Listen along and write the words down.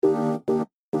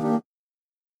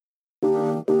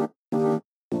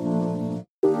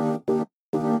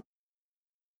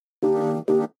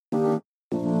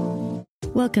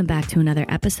Welcome back to another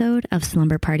episode of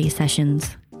Slumber Party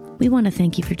Sessions. We want to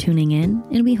thank you for tuning in,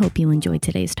 and we hope you enjoyed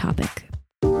today's topic.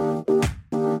 And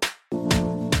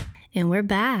we're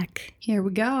back. Here we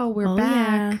go. We're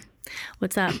back. Yeah.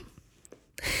 What's up?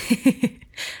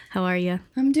 How are you?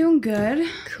 I'm doing good.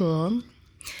 Cool.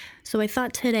 So I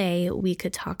thought today we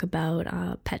could talk about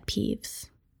pet peeves.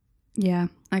 Yeah,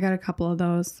 I got a couple of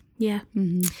those. Yeah.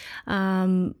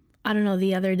 Mm-hmm. I don't know.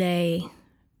 The other day,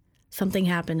 something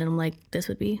happened, and I'm like, this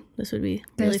would be really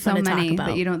There's fun so to talk many about.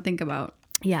 that you don't think about.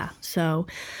 Yeah. So,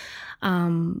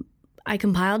 I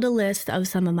compiled a list of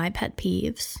some of my pet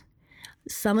peeves.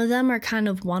 Some of them are kind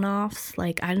of one-offs.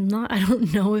 Like I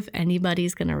don't know if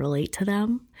anybody's gonna relate to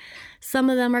them. Some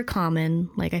of them are common.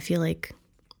 Like I feel like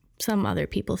some other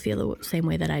people feel the same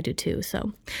way that I do too.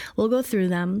 So we'll go through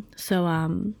them.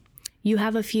 So you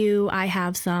have a few, I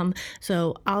have some.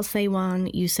 So I'll say one,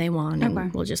 you say one,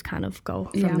 and we'll just kind of go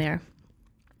from there.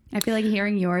 I feel like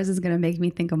hearing yours is going to make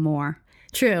me think of more.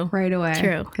 True. Right away.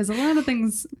 True. Because a lot of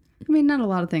things, I mean, not a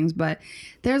lot of things, but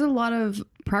there's a lot of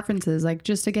preferences, like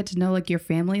just to get to know like your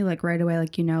family, like right away,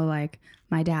 like, you know, like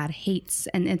my dad hates,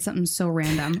 and it's something so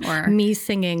random, or me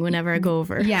singing whenever I go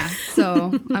over. Yeah.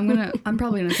 So I'm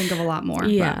probably going to think of a lot more.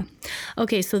 Yeah. But.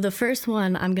 Okay. So the first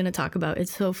one I'm going to talk about,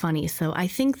 it's so funny. So I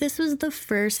think this was the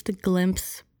first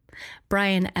glimpse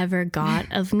Brian ever got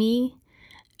of me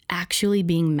actually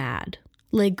being mad.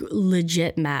 Like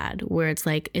legit mad, where it's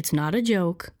like, it's not a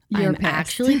joke. I'm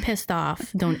actually pissed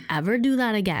off. Don't ever do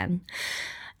that again.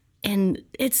 And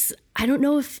I don't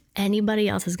know if anybody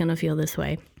else is going to feel this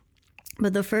way.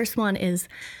 But the first one is,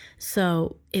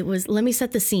 so it was, let me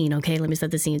set the scene, okay? Let me set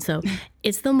the scene. So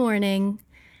it's the morning,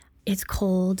 it's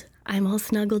cold, I'm all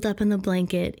snuggled up in the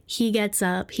blanket. He gets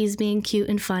up, he's being cute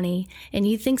and funny, and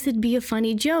he thinks it'd be a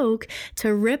funny joke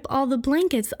to rip all the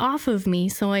blankets off of me.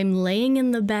 So I'm laying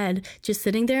in the bed, just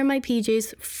sitting there in my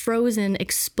PJs, frozen,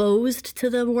 exposed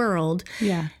to the world.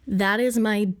 Yeah. That is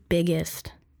my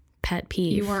biggest pet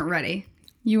peeve. You weren't ready.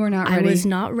 You were not ready. I was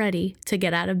not ready to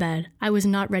get out of bed. I was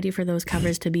not ready for those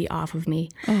covers to be off of me.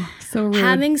 Oh, so rude.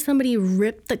 Having somebody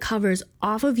rip the covers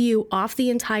off of you, off the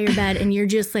entire bed, and you're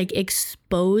just like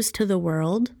exposed to the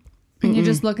world. And you're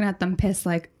just looking at them pissed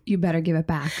like, you better give it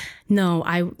back. No,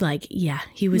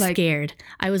 he was scared.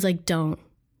 I was like, don't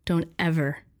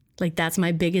ever. Like, that's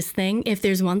my biggest thing. If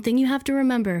there's one thing you have to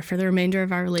remember for the remainder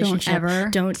of our relationship,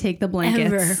 don't take the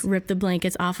blankets. Ever rip the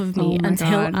blankets off of me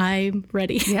until I'm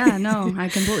ready. Yeah, no, I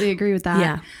completely agree with that.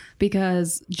 Yeah.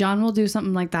 Because John will do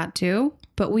something like that too,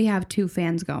 but we have two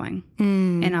fans going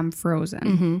and I'm frozen.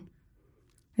 Mm-hmm.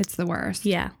 It's the worst.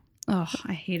 Yeah. Oh,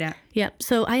 I hate it. Yep.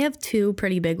 So I have two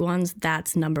pretty big ones.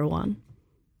 That's number one.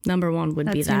 Number one would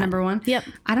be that. That's number one? Yep.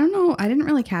 I don't know. I didn't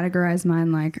really categorize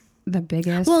mine like the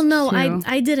biggest. Well, no,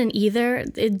 I didn't either.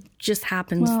 It just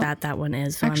happens that one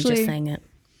is. So actually, I'm just saying it.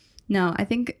 No, I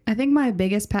think my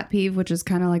biggest pet peeve, which is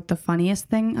kind of like the funniest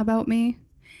thing about me,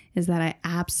 is that I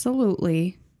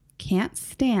absolutely can't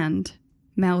stand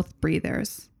mouth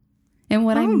breathers. And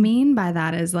what I mean by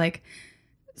that is like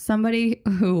somebody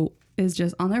who is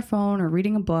just on their phone or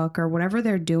reading a book or whatever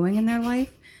they're doing in their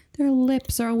life. Their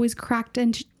lips are always cracked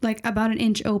and like about an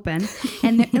inch open,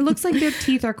 and it looks like their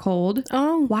teeth are cold.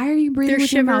 Oh, why are you breathing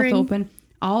with your mouth open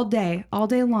all day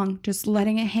long, just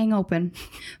letting it hang open?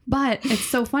 But it's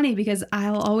so funny because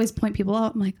I'll always point people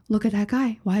out. I'm like, look at that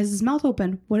guy. Why is his mouth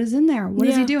open? What is in there? What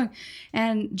is he doing?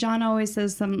 And John always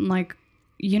says something like,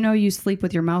 you know, you sleep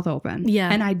with your mouth open.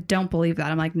 Yeah. And I don't believe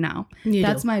that. I'm like, no,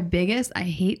 that's my biggest. I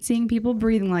hate seeing people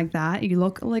breathing like that. You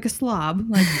look like a slob,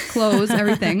 like clothes,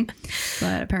 everything.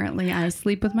 But apparently I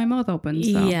sleep with my mouth open.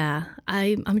 So. Yeah.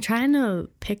 I'm trying to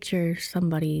picture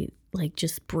somebody like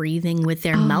just breathing with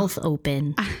their mouth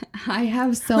open. I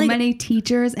have so many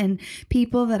teachers and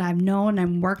people that I've known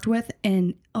and worked with,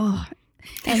 and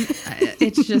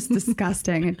it's just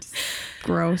disgusting. It's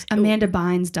gross. Amanda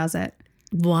Bynes does it.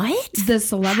 What? The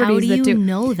celebrities that do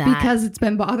know that? Because it's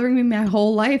been bothering me my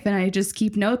whole life, and I just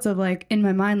keep notes of like in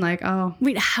my mind, like, oh.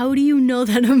 Wait, how do you know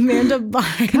that Amanda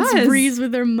Bynes breathes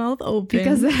with her mouth open?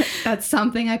 Because that's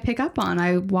something I pick up on.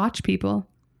 I watch people.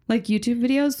 Like YouTube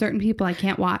videos, certain people I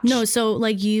can't watch. No, so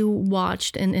like you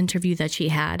watched an interview that she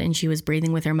had and she was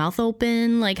breathing with her mouth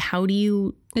open. Like how do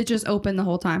you... It's just open the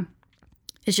whole time.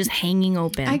 It's just hanging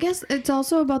open. I guess it's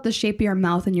also about the shape of your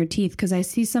mouth and your teeth, because I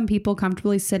see some people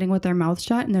comfortably sitting with their mouth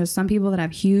shut, and there's some people that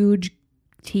have huge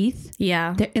teeth.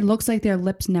 Yeah. It looks like their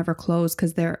lips never close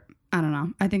because they're, I don't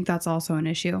know. I think that's also an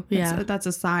issue. Yeah. That's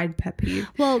a side pet peeve.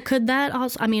 Well, could that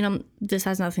also, I mean, this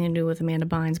has nothing to do with Amanda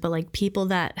Bynes, but like people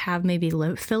that have maybe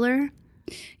lip filler.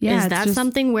 Yeah. Is that just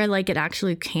something where like it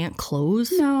actually can't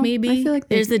close? No. Maybe? I feel like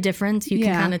there's a difference. You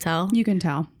can kind of tell. You can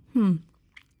tell.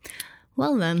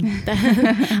 Well then,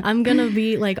 I'm going to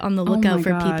be like on the lookout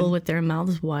for people with their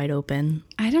mouths wide open.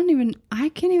 I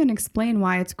can't even explain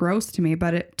why it's gross to me,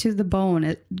 but to the bone,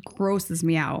 it grosses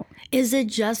me out. Is it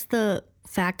just the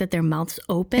fact that their mouth's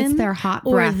open? It's their hot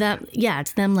breath.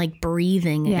 It's them like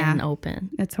breathing in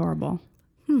open. It's horrible.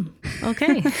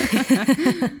 Okay.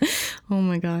 Oh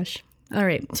my gosh. All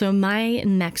right. So my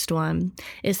next one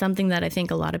is something that I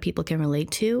think a lot of people can relate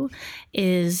to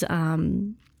is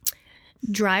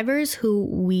drivers who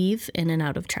weave in and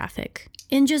out of traffic,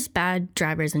 and just bad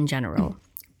drivers in general.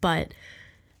 But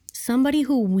somebody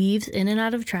who weaves in and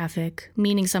out of traffic,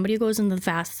 meaning somebody who goes in the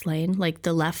fast lane, like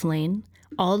the left lane,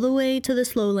 all the way to the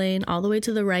slow lane, all the way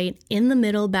to the right, in the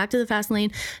middle, back to the fast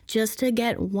lane, just to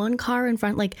get one car in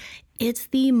front. Like, it's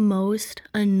the most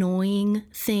annoying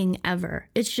thing ever.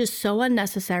 It's just so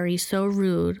unnecessary, so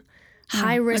rude,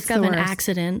 high risk of an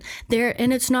accident.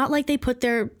 And it's not like they put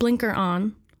their blinker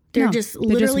on. They're just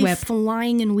literally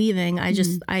flying and weaving.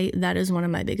 That is one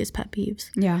of my biggest pet peeves.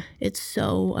 Yeah. It's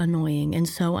so annoying and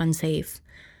so unsafe.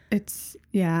 I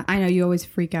know you always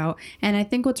freak out. And I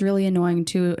think what's really annoying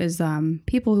too is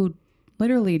people who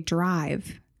literally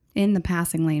drive in the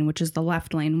passing lane, which is the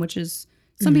left lane, which is,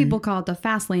 some people call it the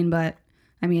fast lane, but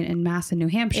I mean, in Mass and New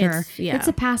Hampshire, it's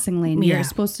a passing lane. You're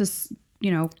supposed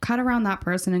to, cut around that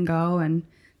person and go, and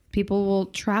people will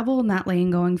travel in that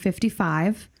lane going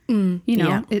 55.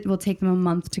 It will take them a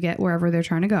month to get wherever they're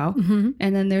trying to go. Mm-hmm.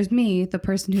 And then there's me, the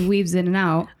person who weaves in and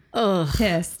out,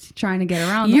 pissed, trying to get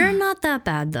around them. You're not that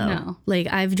bad, though. No. Like,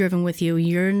 I've driven with you.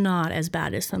 You're not as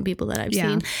bad as some people that I've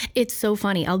seen. It's so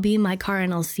funny. I'll be in my car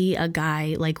and I'll see a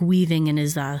guy, like, weaving in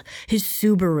his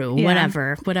Subaru,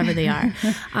 whatever they are.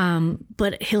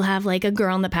 But he'll have, like, a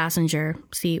girl in the passenger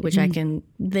seat, which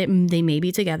they may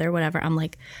be together, whatever. I'm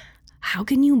like, how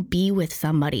can you be with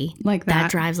somebody like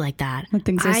that drives like that?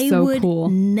 Things are so cool. I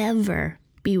would never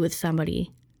be with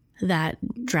somebody that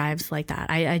drives like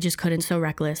that. I just couldn't. So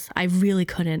reckless. I really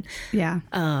couldn't. Yeah.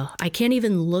 I can't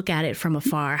even look at it from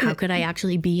afar. How could I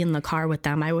actually be in the car with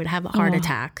them? I would have a heart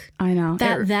attack. I know.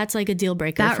 That's like a deal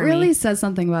breaker for me. That really says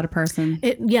something about a person.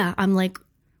 I'm like,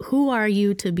 who are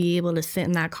you to be able to sit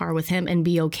in that car with him and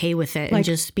be okay with it and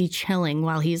just be chilling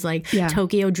while he's like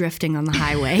Tokyo drifting on the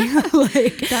highway?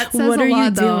 Like, that says what are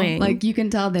you doing? Like, you can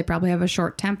tell they probably have a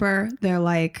short temper. They're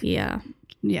like,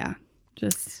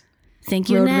 just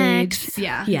thank you, next.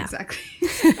 Yeah, exactly.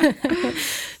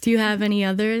 Do you have any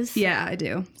others? Yeah, I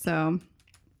do. So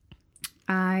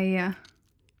I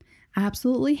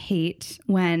absolutely hate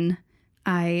when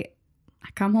I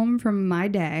come home from my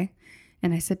day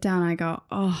and I sit down and I go,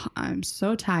 oh, I'm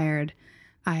so tired.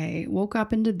 I woke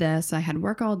up and did this. I had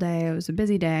work all day. It was a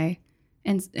busy day.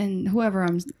 And whoever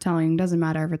I'm telling, doesn't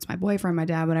matter if it's my boyfriend, my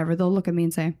dad, whatever, they'll look at me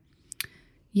and say,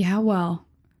 yeah, well,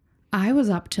 I was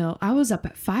up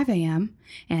at 5 a.m.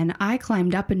 and I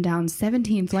climbed up and down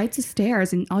 17 flights of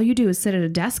stairs, and all you do is sit at a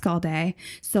desk all day.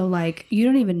 So, like, you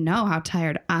don't even know how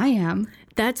tired I am.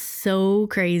 That's so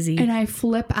crazy. And I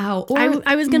flip out.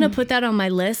 I was going to put that on my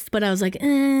list, but I was like,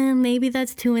 maybe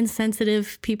that's too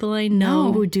insensitive. People I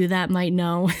know who do that might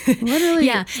know. Literally.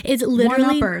 Yeah. It's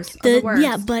literally one-uppers are the worst.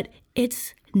 Yeah, but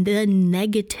it's the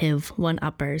negative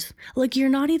one-uppers. Like, you're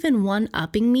not even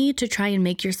one-upping me to try and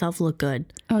make yourself look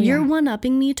good. You're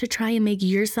one-upping me to try and make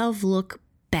yourself look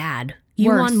bad.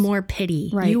 You want more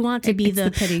pity. Right. You want to be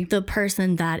the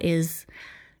person that is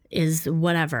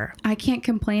whatever. I can't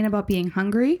complain about being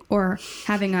hungry or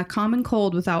having a common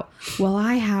cold without, well,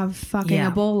 I have fucking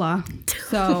Ebola.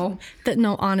 So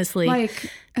no, honestly,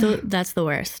 that's the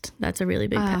worst. That's a really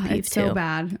big pet peeve it's too. So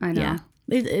bad. I know. Yeah.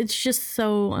 It's just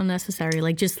so unnecessary.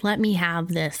 Like, just let me have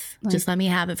this. Just let me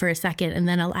have it for a second, and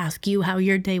then I'll ask you how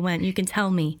your day went. You can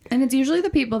tell me. And it's usually the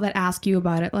people that ask you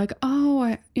about it. Like,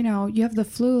 oh, you have the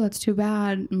flu. That's too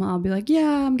bad. And I'll be like,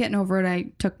 yeah, I'm getting over it.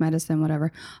 I took medicine,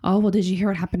 whatever. Oh, well, did you hear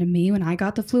what happened to me when I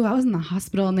got the flu? I was in the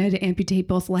hospital, and they had to amputate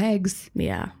both legs.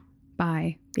 Yeah.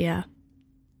 Bye. Yeah.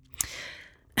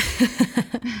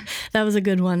 That was a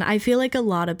good one. I feel like a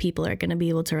lot of people are going to be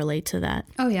able to relate to that.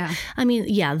 Oh, yeah. I mean,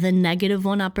 yeah, the negative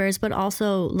one-uppers, but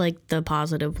also like the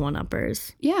positive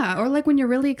one-uppers. Yeah. Or like when you're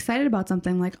really excited about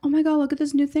something, like, oh my God, look at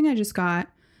this new thing I just got.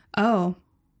 Oh,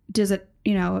 does it,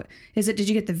 did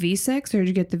you get the V6 or did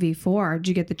you get the V4? Did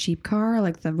you get the cheap car?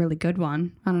 Like the really good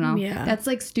one? I don't know. Yeah. That's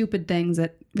like stupid things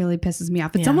that really pisses me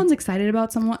off. If someone's excited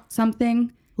about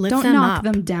something, don't knock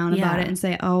them down about it and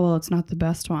say, oh, well, it's not the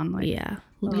best one. Like,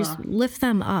 just lift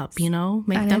them up,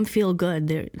 make them feel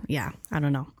good. I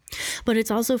don't know. But it's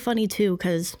also funny too,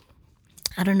 because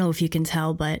I don't know if you can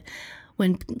tell, but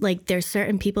when like there's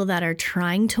certain people that are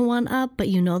trying to one up, but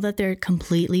you know that they're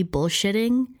completely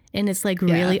bullshitting and it's like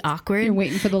really awkward. You're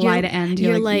waiting for the lie to end.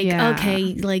 You're like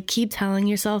okay, like keep telling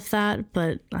yourself that,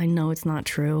 but I know it's not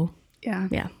true.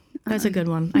 Yeah. That's a good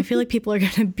one. I feel like people are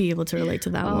going to be able to relate to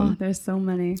that one. There's so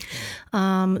many.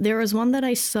 There was one that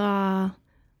I saw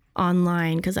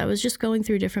online because I was just going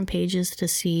through different pages to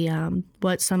see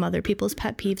what some other people's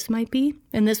pet peeves might be.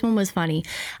 And this one was funny.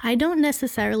 I don't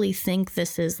necessarily think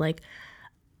this is like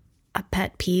a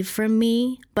pet peeve from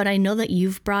me, but I know that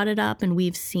you've brought it up and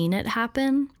we've seen it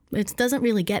happen. It doesn't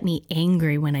really get me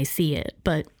angry when I see it,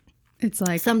 but it's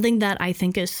like something that I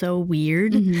think is so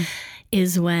weird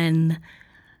is when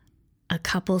a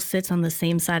couple sits on the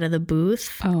same side of the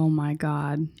booth. Oh my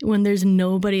God. When there's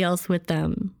nobody else with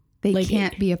them. They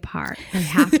can't be apart. They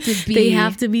have to be. They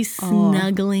have to be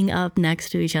snuggling up next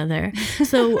to each other.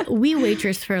 So we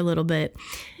waitressed for a little bit.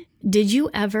 Did you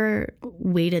ever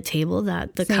wait at table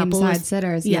that the same couple side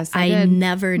sitters? Yeah, yes, I did.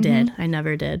 Never did. I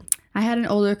never did. I had an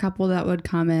older couple that would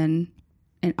come in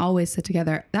and always sit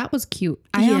together. That was cute.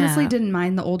 I honestly didn't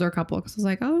mind the older couple because I was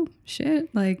like, oh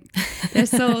shit, like they're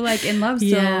so like in love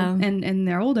still, and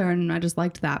they're older, and I just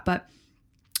liked that. But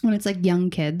when it's like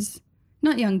young kids,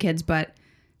 not young kids, but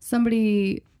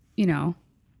somebody, you know,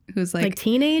 who's like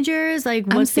teenagers, like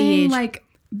what's I'm saying the age?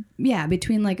 like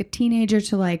between like a teenager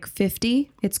to like 50,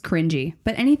 it's cringy.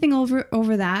 But anything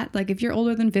over that, like if you're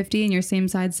older than 50 and you're same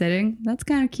side sitting, that's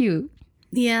kind of cute.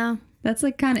 Yeah. That's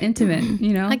like kind of intimate,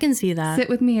 you know? I can see that. Sit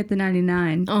with me at the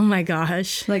 99. Oh my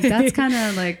gosh. Like that's kind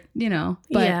of like, you know,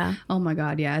 but yeah. Oh my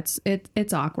God. Yeah.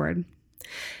 It's awkward.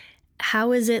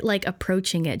 How is it like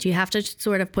approaching it? Do you have to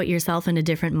sort of put yourself in a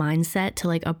different mindset to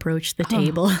like approach the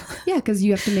table? Yeah, because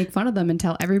you have to make fun of them and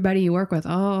tell everybody you work with,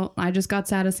 oh, I just got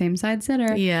sat a same side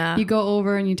sitter. Yeah. You go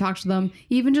over and you talk to them.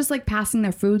 Even just like passing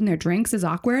their food and their drinks is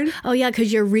awkward. Oh yeah,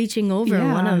 because you're reaching over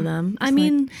one of them. I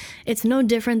mean, it's no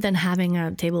different than having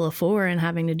a table of 4 and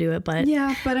having to do it, but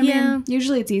yeah, but I mean,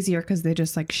 usually it's easier because they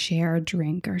just like share a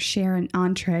drink or share an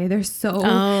entree. They're so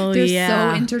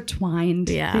so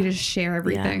intertwined. Yeah. They just share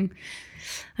everything. Yeah.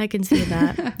 I can see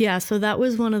that. Yeah, so that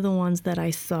was one of the ones that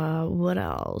I saw. What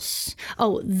else?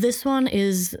 Oh, this one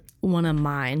is one of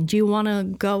mine. Do you want to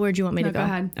go or do you want me to go? Go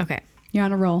ahead. Okay. You're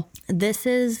on a roll. This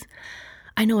is,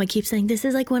 I know I keep saying this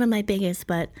is like one of my biggest,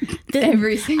 but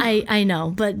everything. I know,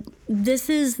 but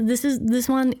this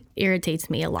one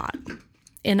irritates me a lot.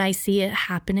 And I see it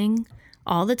happening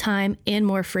all the time and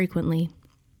more frequently.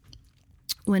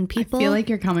 When people I feel like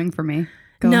you're coming for me.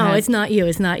 Go no, ahead. it's not you.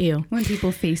 It's not you. When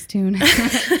people Facetune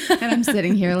and I'm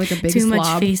sitting here like a big Too slob.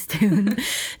 much Facetune.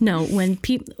 No, when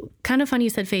people, kind of funny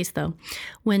you said face though.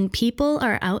 When people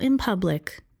are out in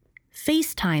public,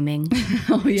 FaceTiming,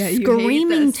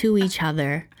 screaming to each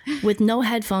other with no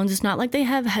headphones. It's not like they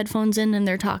have headphones in and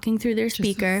they're talking through their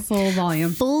speaker. Full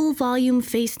volume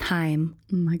FaceTime.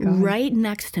 Oh my God. Right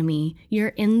next to me. You're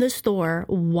in the store.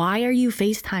 Why are you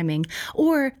FaceTiming?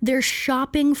 Or they're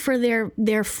shopping for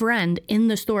their friend in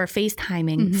the store,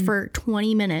 FaceTiming for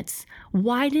 20 minutes.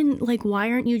 Why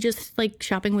aren't you just like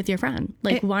shopping with your friend?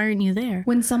 Why aren't you there?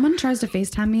 When someone tries to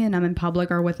FaceTime me and I'm in public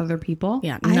or with other people,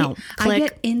 I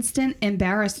get instant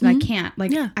embarrassed and I can't.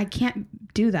 I can't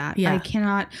do that. Yeah. I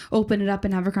cannot open it up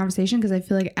and have a conversation because I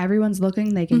feel like everyone's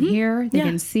looking. They can hear, they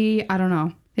can see. I don't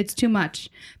know. It's too much.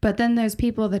 But then there's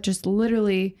people that just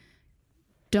literally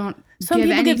don't give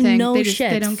anything. No they shits.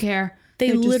 They don't care.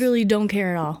 They literally don't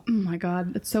care at all. Oh my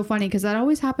God. It's so funny because that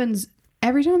always happens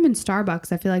every time I'm in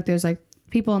Starbucks. I feel like there's like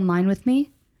people in line with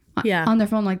me on their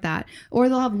phone like that. Or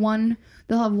they'll have one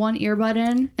earbud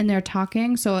in and they're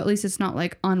talking. So at least it's not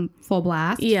like on full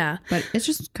blast. Yeah. But it's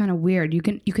just kind of weird. You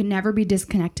can never be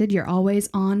disconnected. You're always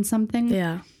on something.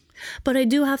 Yeah. But I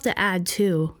do have to add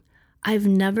too, I've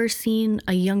never seen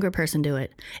a younger person do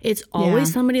it. It's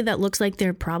always somebody that looks like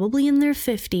they're probably in their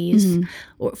 50s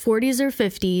or 40s or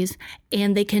 50s,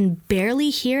 and they can barely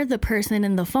hear the person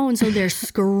in the phone. So they're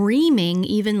screaming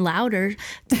even louder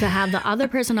to have the other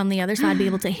person on the other side be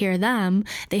able to hear them.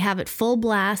 They have it full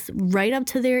blast right up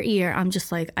to their ear. I'm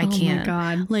just like, I can't. Oh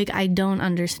my God. Like, I don't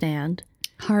understand.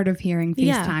 Hard of hearing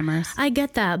FaceTimers. I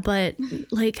get that, but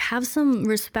like have some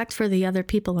respect for the other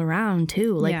people around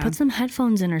too. Like put some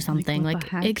headphones in or something.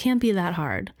 Like it can't be that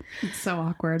hard. It's so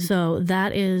awkward. So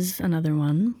that is another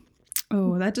one.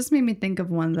 Oh, that just made me think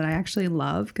of one that I actually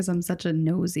love because I'm such a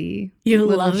nosy. You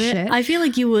love it? Shit. I feel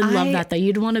like you would love that though.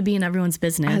 You'd want to be in everyone's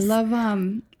business.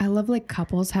 I love like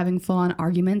couples having full on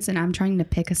arguments and I'm trying to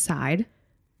pick a side.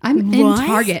 I'm in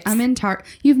Target.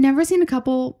 You've never seen a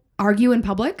couple argue in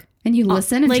public? And you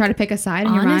listen and try to pick a side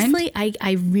in your mind? Honestly,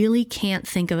 I really can't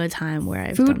think of a time where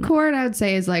I've Food court, I would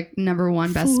say, is like number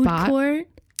one best spot. Food court?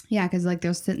 Yeah, because like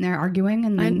they're sitting there arguing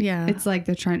and then it's like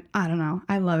they're trying, I don't know.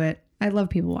 I love it. I love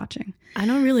people watching. I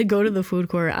don't really go to the food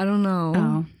court. I don't know.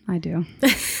 Oh, I do.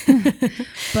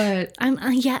 But I'm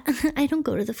yeah, I don't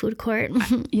go to the food court.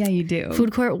 yeah, you do.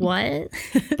 Food court what?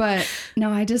 But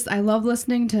no, I love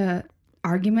listening to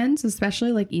arguments,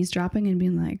 especially like eavesdropping and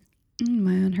being like, am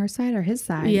I on her side or his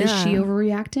side? Yeah. Is she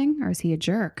overreacting or is he a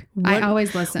jerk? I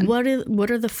always listen. What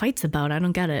are the fights about? I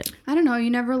don't get it. I don't know. You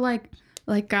never like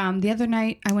the other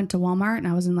night I went to Walmart and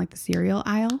I was in like the cereal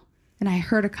aisle and I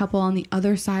heard a couple on the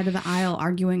other side of the aisle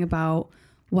arguing about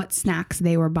what snacks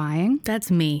they were buying. That's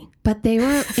me. But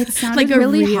it sounded Like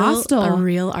really hostile. A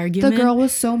real argument. The girl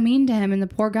was so mean to him and the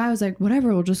poor guy was like,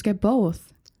 whatever, we'll just get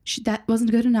both. That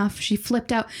wasn't good enough. She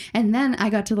flipped out. And then I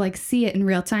got to like see it in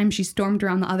real time. She stormed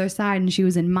around the other side and she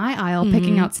was in my aisle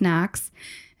picking out snacks.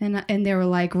 And they were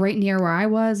like right near where I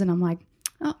was. And I'm like,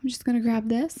 oh, I'm just going to grab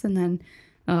this. And then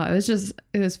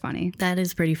it was funny. That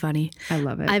is pretty funny. I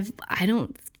love it. I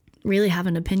don't really have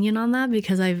an opinion on that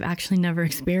because I've actually never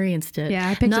experienced it. Yeah,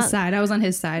 I picked a side. I was on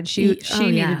his side. She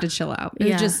needed to chill out.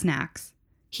 It was just snacks.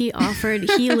 He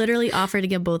literally offered to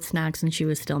get both snacks and she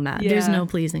was still mad. Yeah. There's no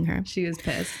pleasing her. She was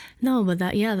pissed. No, but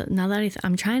now that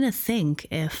I'm trying to think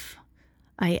if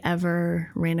I ever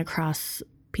ran across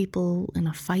people in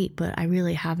a fight, but I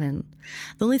really haven't.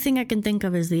 The only thing I can think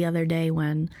of is the other day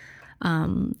when,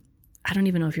 I don't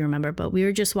even know if you remember, but we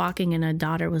were just walking and a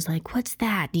daughter was like, what's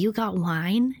that? Do you got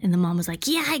wine? And the mom was like,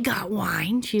 yeah, I got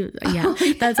wine.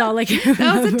 That's all I can remember.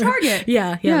 That was a Target.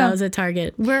 Yeah, that was a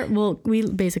Target. We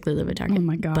basically live at Target. Oh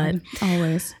my God. But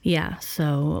always. Yeah.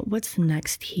 So what's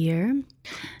next here?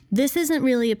 This isn't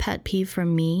really a pet peeve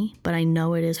from me, but I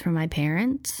know it is for my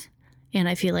parents. And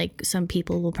I feel like some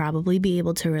people will probably be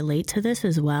able to relate to this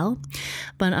as well.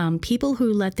 But people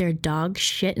who let their dog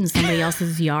shit in somebody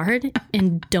else's yard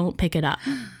and don't pick it up.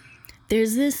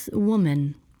 There's this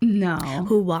woman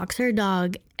who walks her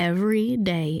dog every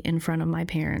day in front of my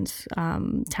parents'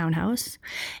 townhouse.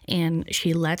 And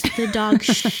she lets the dog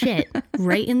shit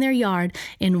right in their yard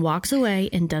and walks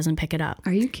away and doesn't pick it up.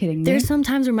 Are you kidding me? There's some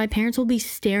times where my parents will be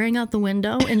staring out the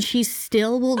window and she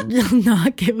still will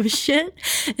not give a shit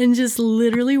and just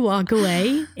literally walk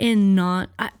away and not.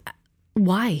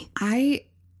 Why?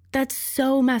 That's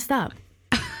so messed up.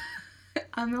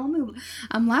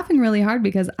 I'm laughing really hard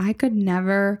because I could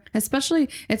never, especially,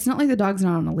 it's not like the dog's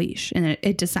not on a leash and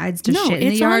it decides to shit in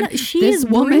the yard. She is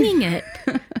bringing it.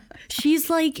 She's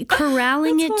like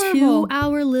corralling it to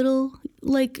our little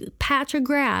like patch of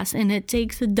grass and it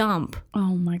takes a dump.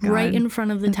 Oh my God. Right in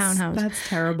front of the townhouse. That's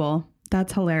terrible.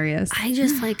 That's hilarious.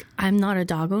 I'm not a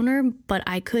dog owner, but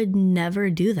I could never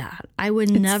do that. I would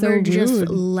never just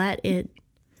let it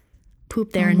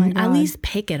poop there and at least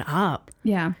pick it up.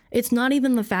 Yeah. It's not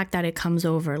even the fact that it comes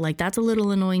over. Like, that's a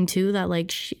little annoying too, that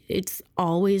like it's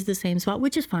always the same spot,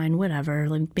 which is fine, whatever.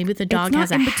 Like, maybe the dog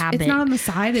has a habit. It's not on the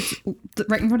side. It's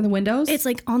right in front of the windows. It's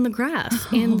like on the grass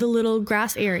in the little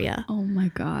grass area. Oh my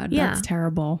God. Yeah. That's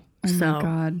terrible. Oh my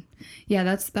God. Yeah,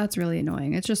 that's really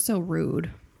annoying. It's just so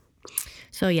rude.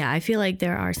 So yeah, I feel like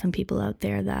there are some people out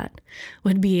there that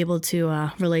would be able to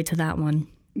relate to that one.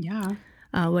 Yeah.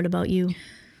 What about you?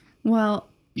 Well,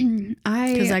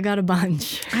 because I got a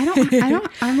bunch.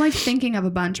 I'm like thinking of a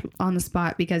bunch on the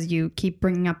spot because you keep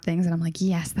bringing up things and I'm like,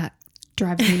 yes, that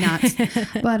drives me nuts.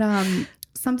 But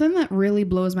something that really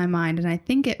blows my mind, and I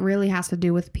think it really has to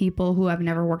do with people who have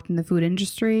never worked in the food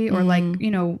industry or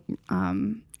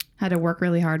had to work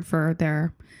really hard for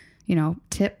their,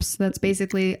 tips. That's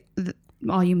basically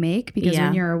all you make, because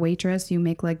when you're a waitress, you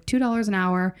make like $2 an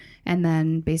hour and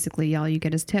then basically all you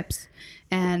get is tips.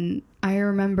 And I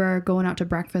remember going out to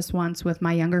breakfast once with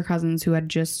my younger cousins who had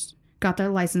just got their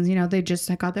license. They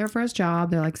just got their first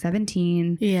job. They're like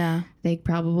 17. Yeah. They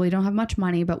probably don't have much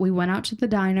money, but we went out to the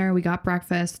diner. We got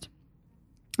breakfast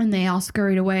and they all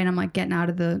scurried away and I'm like getting out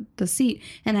of the seat.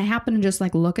 And I happened to just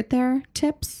like look at their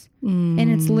tips and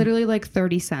it's literally like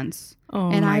 30 cents. Oh,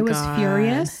 and I was God.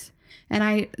 Furious. And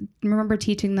I remember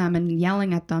teaching them and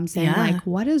yelling at them saying like,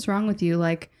 what is wrong with you?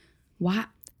 Like, why?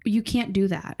 You can't do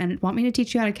that. And want me to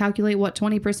teach you how to calculate what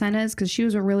 20% is? Because she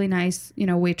was a really nice,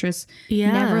 waitress.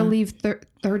 Yeah. Never leave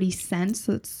 30 cents.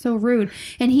 That's so rude.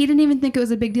 And he didn't even think it was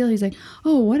a big deal. He's like,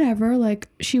 oh, whatever. Like,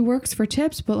 she works for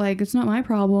tips, but like, it's not my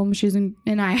problem.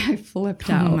 And I flipped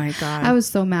out. Oh my God. I was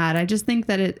so mad. I just think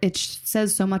that it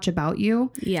says so much about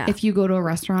you. Yeah. If you go to a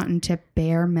restaurant and tip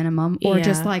bare minimum or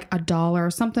just like $1 or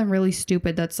something really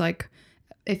stupid that's like,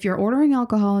 if you're ordering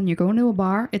alcohol and you're going to a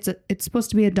bar, it's supposed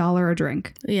to be $1 a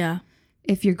drink. Yeah.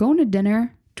 If you're going to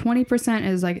dinner, 20%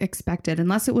 is like expected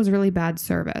unless it was really bad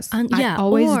service. Yeah, I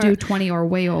always do 20 or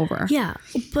way over. Yeah,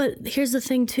 but here's the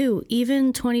thing too.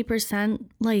 Even 20%,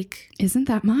 like, isn't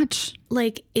that much.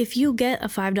 Like if you get a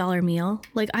 $5 meal,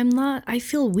 like I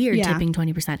feel weird tipping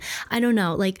 20%. I don't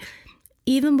know. Like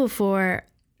even before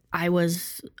I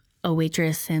was a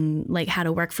waitress and like had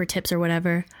to work for tips or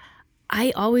whatever,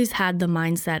 I always had the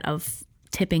mindset of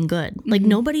tipping good. Like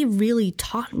nobody really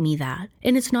taught me that.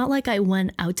 And it's not like I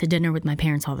went out to dinner with my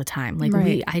parents all the time. Like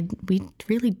we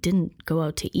really didn't go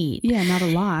out to eat. Yeah, not a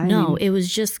lot. No, it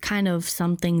was just kind of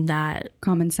something that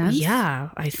common sense. Yeah,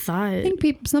 I thought. I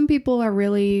think some people are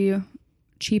really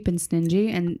cheap and stingy,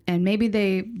 and maybe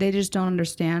they just don't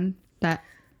understand that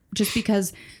just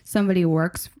because somebody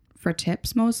works for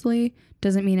tips mostly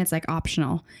doesn't mean it's like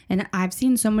optional. And I've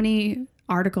seen so many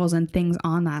articles and things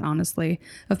on that, honestly,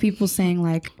 of people saying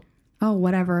like, oh,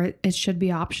 whatever, it should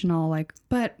be optional. Like,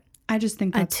 but I just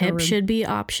think that's a tip should be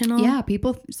optional. Yeah,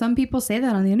 some people say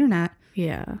that on the internet.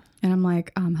 Yeah. And I'm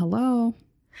like, hello.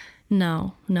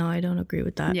 No, I don't agree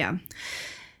with that. Yeah.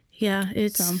 Yeah,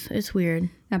 it's weird.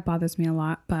 That bothers me a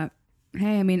lot. But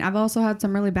hey, I mean, I've also had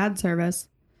some really bad service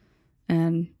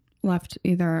and left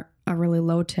either a really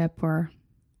low tip or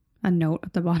a note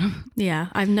at the bottom. Yeah,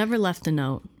 I've never left a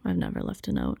note.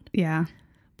 Yeah.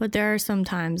 But there are some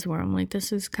times where I'm like,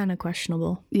 this is kind of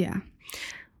questionable. Yeah.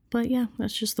 But yeah,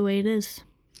 that's just the way it is.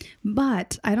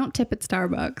 But I don't tip at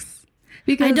Starbucks.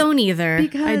 Because I don't either.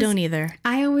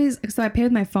 So I pay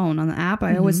with my phone on the app.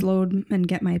 I always load and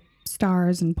get my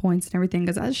stars and points and everything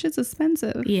because that shit's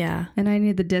expensive. Yeah. And I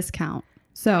need the discount.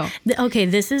 So okay,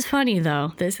 this is funny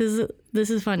though. This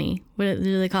is funny. What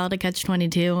do they call it? A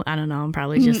catch-22? I don't know. I'm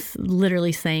probably just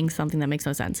literally saying something that makes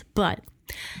no sense. But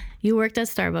you worked at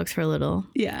Starbucks for a little.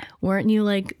 Yeah. Weren't you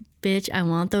like, bitch, I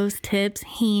want those tips,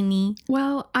 Heaney?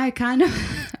 Well, I kind of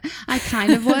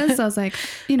was. I was like,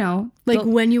 like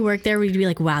when you worked there, would you be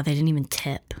like, wow, they didn't even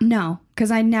tip? No,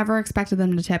 because I never expected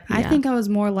them to tip. Yeah. I think I was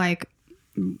more like,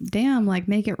 damn, like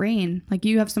make it rain. Like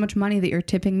you have so much money that you're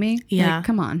tipping me. Yeah. Like,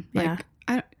 come on. Yeah. Like,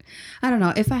 I don't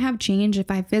know. If I have change,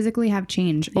 if I physically have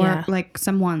change or like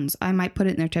some ones, I might put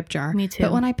it in their tip jar. Me too.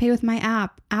 But when I pay with my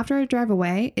app, after I drive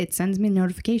away, it sends me a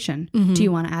notification. Do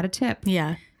you want to add a tip?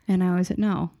 Yeah. And I always said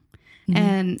no.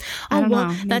 And I don't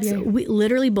know. We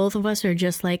literally both of us are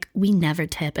just like, we never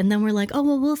tip. And then we're like, oh,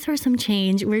 well, we'll throw some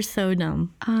change. We're so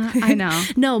dumb. I know.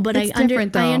 No, but I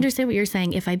understand what you're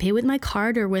saying. If I pay with my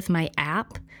card or with my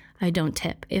app, I don't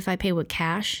tip. If I pay with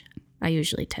cash, I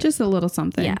usually tip. Just a little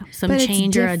something. Yeah, some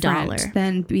change or $1.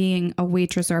 Than being a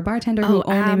waitress or a bartender who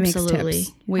only makes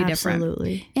tips. Way different.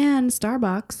 Absolutely. And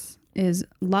Starbucks is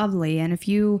lovely. And if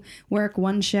you work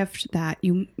one shift that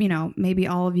you maybe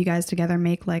all of you guys together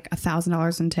make like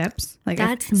 $1,000 in tips. Like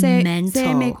that's mental.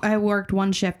 Say I worked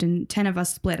one shift and 10 of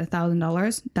us split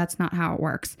 $1,000. That's not how it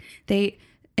works. They,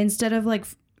 instead of like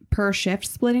per shift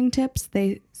splitting tips,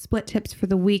 they split tips for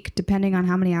the week depending on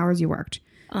how many hours you worked.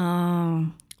 Oh.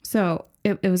 So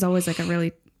it was always like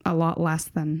a lot less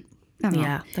than, I don't know.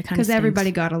 Yeah, that kind of because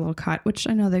everybody got a little cut, which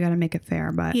I know they got to make it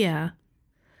fair, but yeah.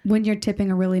 When you're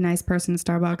tipping a really nice person at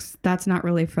Starbucks, that's not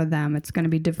really for them. It's going to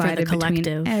be divided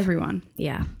between everyone.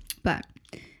 Yeah. But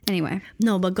anyway.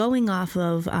 No, but going off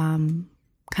of kind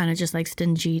of just like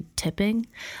stingy tipping,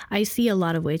 I see a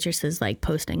lot of waitresses like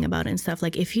posting about it and stuff.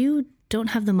 Like if you don't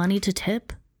have the money to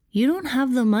tip, you don't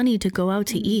have the money to go out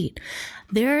to eat.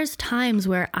 There's times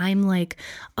where I'm like,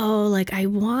 oh, like I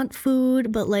want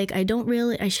food, but like I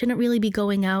shouldn't really be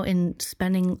going out and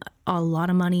spending a lot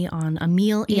of money on a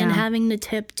meal and having to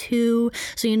tip too.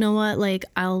 So you know what? Like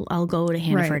I'll go to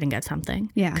Hannaford and get something.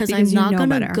 Yeah. Because I'm not going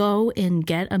to go and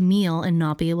get a meal and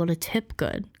not be able to tip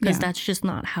good. Because that's just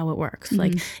not how it works.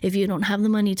 Like if you don't have the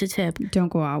money to tip, don't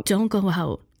go out. Don't go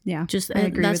out. Yeah, just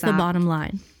that's the bottom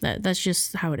line. That's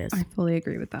just how it is. I fully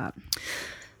agree with that.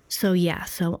 So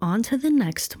on to the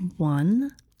next one.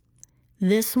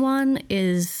 This one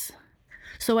is,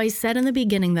 so I said in the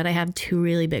beginning that I have two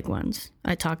really big ones.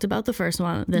 I talked about the first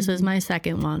one. This is my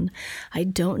second one. I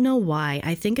don't know why.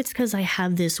 I think it's because I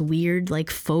have this weird like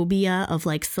phobia of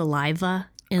like saliva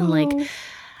and like,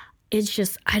 it's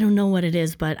just, I don't know what it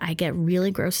is, but I get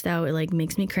really grossed out. It like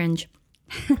makes me cringe.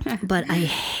 But I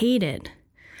hate it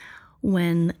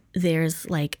when there's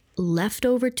like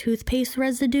leftover toothpaste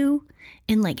residue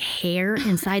and like hair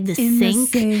inside the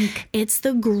sink. It's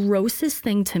the grossest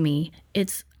thing to me.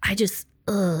 It's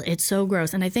so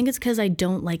gross. And I think it's because I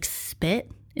don't like spit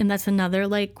And that's another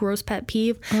like gross pet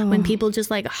peeve when people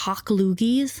just like hawk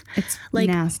loogies. It's like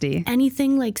nasty.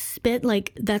 Anything like spit,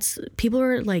 like that's people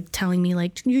are like telling me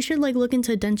like you should like look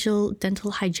into dental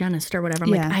hygienist or whatever.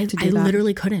 I'm like I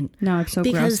literally couldn't. No, it's so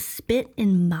because gross. spit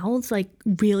in mouths like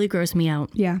really gross me out.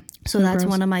 Yeah. So that's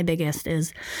one of my biggest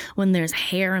is when there's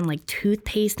hair and like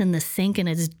toothpaste in the sink and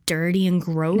it's dirty and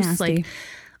gross. Nasty. Like,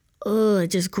 it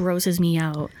just grosses me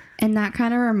out. And that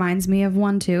kind of reminds me of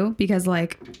one too, because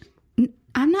like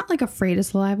I'm not like afraid of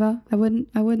saliva. I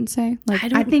wouldn't say.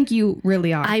 Like I think you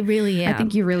really are. I really am. I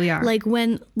think you really are. Like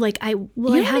when like you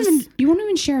won't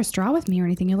even share a straw with me or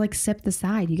anything. You'll like sip the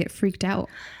side. You get freaked out.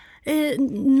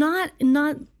 Not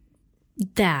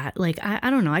that. Like I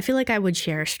don't know. I feel like I would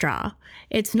share a straw.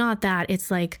 It's not that.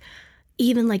 It's like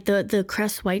even like the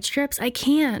Crest white strips, I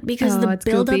can't because the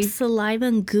buildup saliva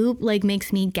and goop like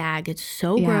makes me gag. It's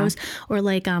so gross. Or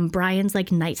like Brian's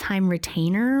like nighttime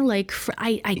retainer, like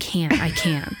I can't.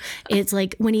 It's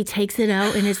like when he takes it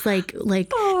out and it's like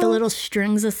the little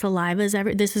strings of saliva is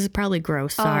this is probably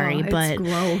gross. Sorry, but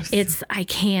gross. I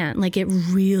can't. Like it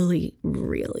really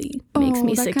makes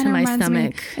me sick to my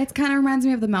stomach. It kind of reminds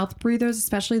me of the mouth breathers,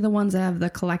 especially the ones that have the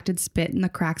collected spit in the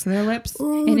cracks of their lips.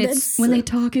 Ooh, and it's when they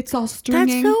talk, it's all stringing.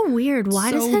 That's so weird.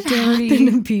 Why does that happen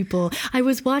to people? I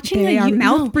was watching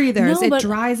mouth breathers. It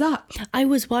dries up. I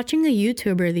was watching a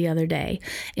YouTuber the other day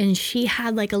and she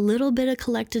had like a little bit of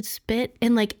collected spit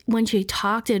and like when she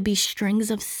talked it'd be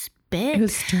strings of spit. It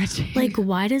was stretching. Like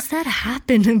why does that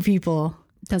happen to people?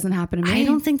 Doesn't happen to me. I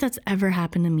don't think that's ever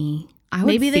happened to me.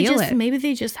 Maybe they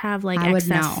just have like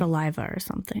excess saliva or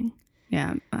something.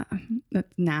 Yeah,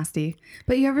 that's nasty.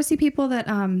 But you ever see people that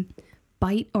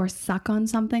bite or suck on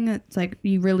something that's like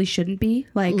you really shouldn't be,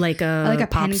 like a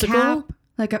pen cap,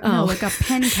 like a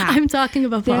pen cap. I'm talking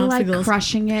about they're popsicles. Like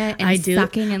crushing it and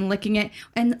sucking and licking it,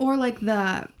 or like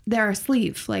their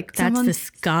sleeve, like that's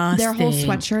disgusting. Their whole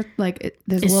sweatshirt, like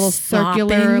there's a little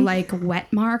circular like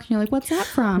wet mark, and you're like, what's that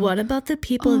from? What about the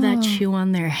people that chew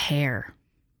on their hair?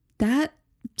 That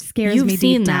scares me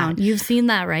deep down. You've seen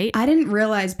that, right? I didn't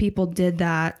realize people did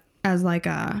that as like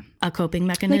a coping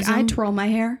mechanism. Like I twirl my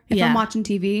hair. If I'm watching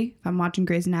TV, if I'm watching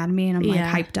Grey's Anatomy and I'm like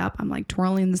hyped up, I'm like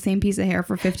twirling the same piece of hair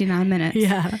for 59 minutes.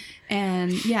 Yeah.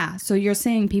 And so you're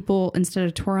saying people instead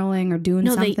of twirling or doing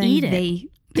something, they eat it.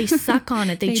 They suck on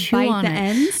it. They chew bite on the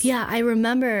ends. Yeah, I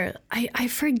remember. I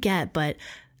forget, but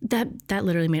that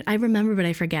literally made. I remember, but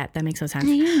I forget. That makes no sense.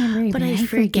 But I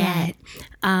forget.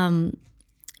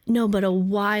 No, but a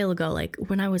while ago, like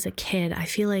when I was a kid, I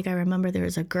feel like I remember there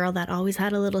was a girl that always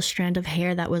had a little strand of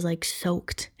hair that was like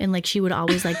soaked and like she would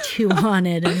always like chew on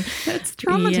it. And that's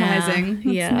traumatizing.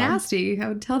 That's nasty. I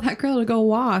would tell that girl to go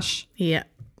wash. Yeah.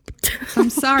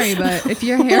 I'm sorry, but if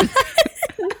your hair...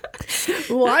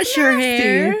 Wash your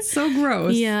hair. It's so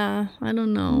gross. Yeah, I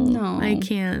don't know. No. I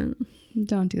can't.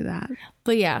 Don't do that.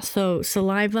 But yeah, so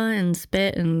saliva and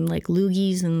spit and like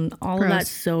loogies and all of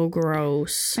that's so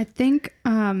gross. I think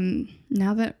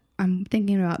now that I'm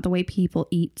thinking about the way people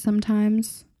eat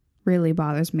sometimes really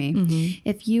bothers me. Mm-hmm.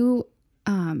 If you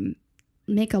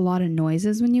make a lot of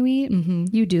noises when you eat,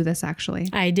 you do this actually.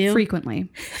 I do.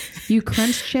 Frequently. You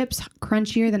crunch chips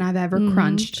crunchier than I've ever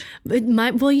crunched.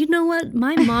 Well, you know what?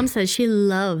 My mom says she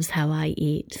loves how I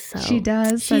eat. So she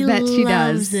does. I bet she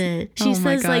does. It. She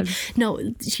says like, no,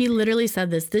 she literally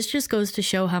said this. This just goes to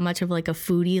show how much of like a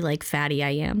foodie, like fatty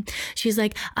I am. She's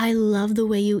like, I love the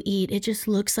way you eat. It just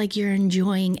looks like you're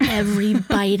enjoying every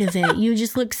bite of it. You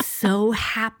just look so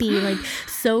happy, like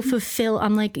so fulfilled.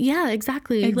 I'm like, yeah,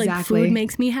 exactly. Like food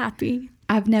makes me happy.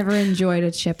 I've never enjoyed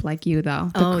a chip like you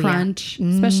though. The crunch,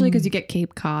 especially because you get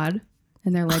Cape Cod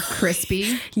and they're like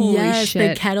crispy. Holy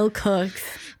shit. The kettle cooks.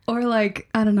 Or like,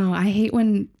 I don't know. I hate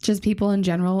when just people in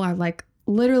general are like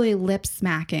literally lip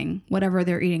smacking whatever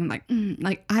they're eating. Like,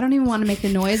 like I don't even want to make the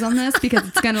noise on this because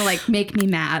it's going to like make me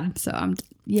mad. So I'm,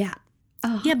 yeah,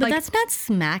 but like, that's not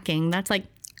smacking. That's like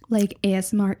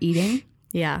ASMR eating.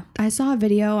 Yeah. I saw a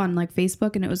video on like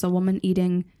Facebook and it was a woman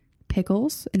eating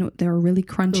pickles and they were really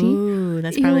crunchy. Ooh,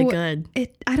 that's probably good.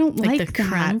 I don't like the that.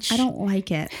 Crunch. I don't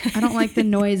like it. I don't like the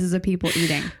noises of people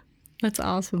eating. That's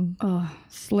awesome. Oh,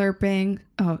 slurping.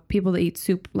 Oh, people that eat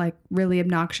soup like really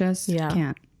obnoxious. Yeah.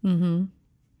 Can't. Mm-hmm.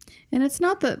 And it's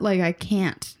not that like I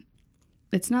can't.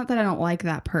 It's not that I don't like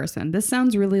that person. This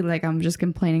sounds really like I'm just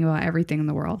complaining about everything in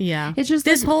the world. Yeah. It's just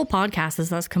this whole podcast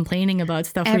is us complaining about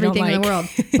stuff we don't like. Everything in the world.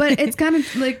 But it's kind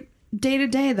of like day to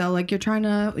day though, like you're trying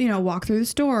to, walk through the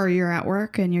store or you're at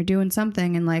work and you're doing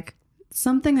something and like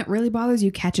something that really bothers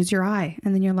you catches your eye.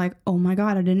 And then you're like, oh my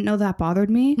God, I didn't know that bothered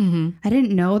me. Mm-hmm. I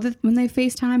didn't know that when they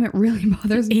FaceTime, it really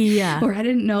bothers me. Yeah. Or I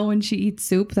didn't know when she eats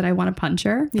soup that I want to punch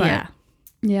her. But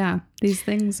yeah, these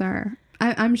things are,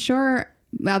 I'm sure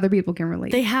other people can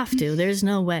relate. They have to. There's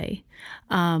no way.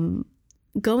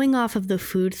 Going off of the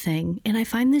food thing, and I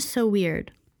find this so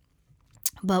weird,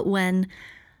 but when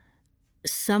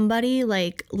somebody,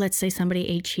 like, let's say somebody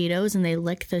ate Cheetos and they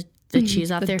lick the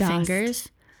cheese off their dust. fingers,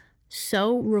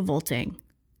 so revolting.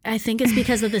 I think it's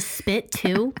because of the spit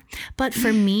too. But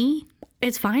for me,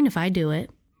 it's fine if I do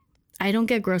it. I don't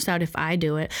get grossed out if I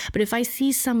do it. But if I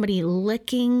see somebody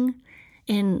licking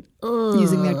and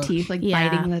using their teeth, like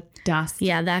biting the dust.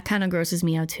 Yeah, that kind of grosses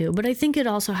me out too. But I think it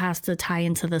also has to tie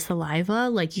into the saliva.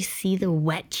 Like you see the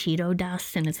wet Cheeto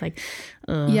dust and it's like,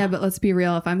 Yeah, but let's be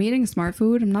real. If I'm eating smart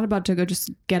food, I'm not about to go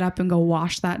just get up and go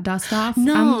wash that dust off.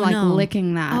 No, I'm like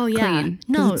licking that clean.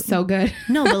 No, it's so good.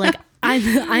 No, but like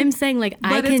I'm saying like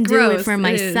I can do gross. it for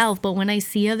myself, but when I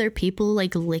see other people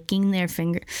like licking their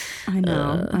finger, I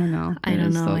know. I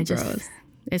don't know. So gross.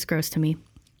 It's gross to me.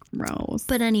 Gross.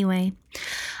 But anyway,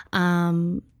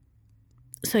 so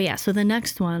the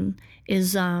next one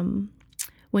is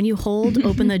when you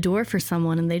open the door for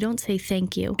someone and they don't say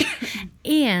thank you.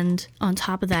 And on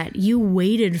top of that, you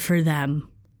waited for them.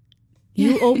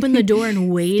 You opened the door and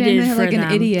waited for like them.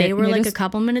 An idiot. They were like a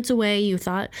couple minutes away. You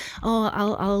thought, oh,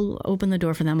 I'll open the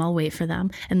door for them. I'll wait for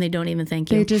them. And they don't even thank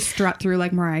you. They just strut through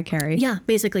like Mariah Carey. Yeah,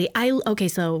 basically.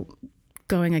 So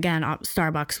going again,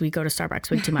 Starbucks, we go to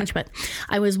Starbucks way too much. But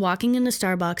I was walking into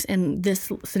Starbucks and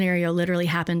this scenario literally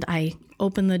happened. I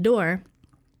opened the door.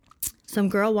 Some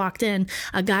girl walked in.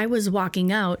 A guy was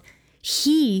walking out.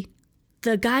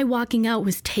 The guy walking out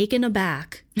was taken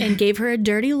aback and gave her a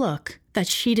dirty look that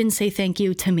she didn't say thank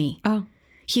you to me. Oh.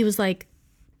 He was like,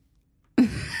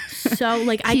 so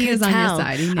like I He could is on your tell.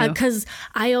 side. He knew. Because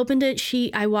I opened it.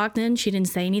 I walked in. She didn't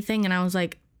say anything. And I was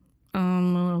like,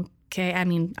 okay. I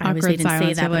mean, I obviously didn't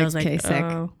say that, but I was like,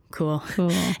 oh, cool.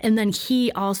 And then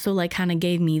he also like kind of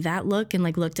gave me that look and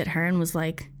like looked at her and was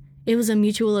like, it was a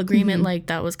mutual agreement. Like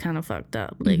that was kind of fucked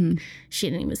up. Like she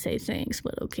didn't even say thanks,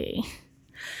 but okay.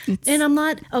 And I'm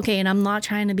not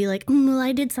trying to be like, well,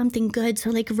 I did something good,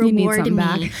 so like reward me.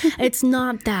 Back. It's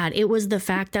not that. It was the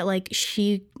fact that like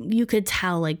you could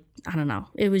tell, like, I don't know.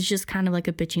 It was just kind of like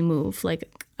a bitchy move. Like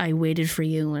I waited for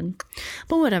you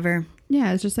but whatever.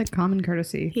 Yeah, it's just like common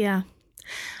courtesy. Yeah.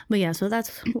 But yeah, so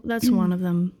that's one of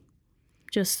them.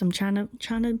 Just I'm trying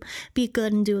to be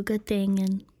good and do a good thing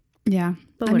and yeah.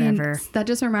 But whatever. That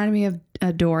just reminded me of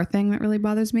a door thing that really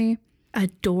bothers me. A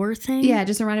door thing? Yeah, it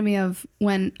just reminded me of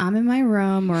when I'm in my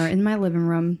room or in my living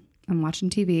room, I'm watching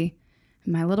TV,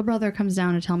 and my little brother comes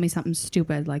down to tell me something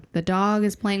stupid, like the dog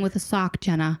is playing with a sock,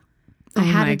 Jenna. I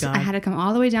had to come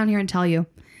all the way down here and tell you.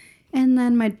 And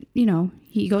then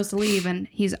he goes to leave and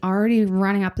he's already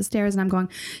running up the stairs and I'm going,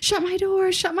 shut my door.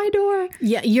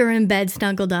 Yeah, you're in bed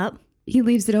snuggled up. He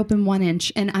leaves it open 1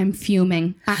 inch and I'm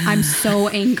fuming. I'm so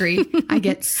angry. I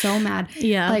get so mad.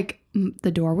 Yeah. Like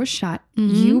the door was shut.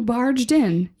 You barged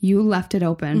in. You left it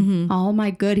open. All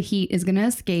my good heat is going to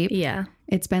escape. Yeah.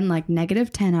 It's been like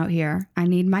 -10 out here. I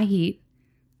need my heat.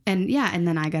 And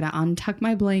then I got to untuck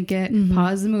my blanket,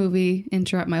 pause the movie,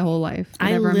 interrupt my whole life.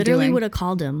 I literally would have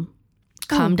called him.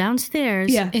 Come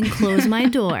downstairs and close my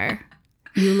door.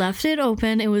 You left it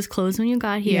open. It was closed when you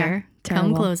got here.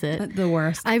 Come close it. The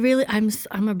worst.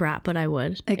 I'm a brat, but I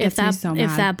would. It gets me so mad.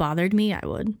 If that bothered me, I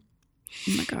would.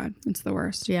 Oh my God. It's the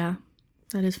worst. Yeah.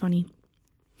 That is funny.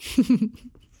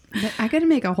 I got to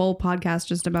make a whole podcast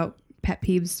just about pet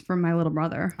peeves from my little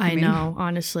brother. I mean, know,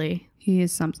 honestly. He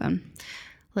is something.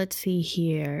 Let's see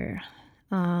here.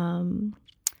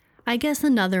 I guess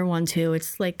another one too.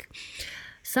 It's like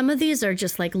some of these are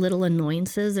just like little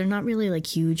annoyances. They're not really like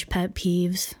huge pet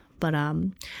peeves. But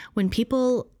when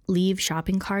people leave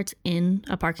shopping carts in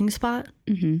a parking spot,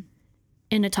 and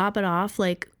to top it off,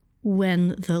 like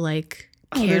when the like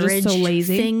carriage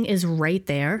thing is right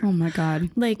there. Oh my God.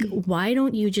 Like, why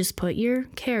don't you just put your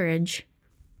carriage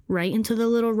right into the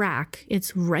little rack?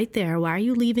 It's right there. Why are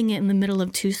you leaving it in the middle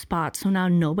of two spots so now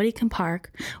nobody can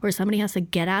park or somebody has to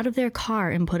get out of their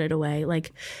car and put it away?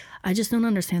 Like, I just don't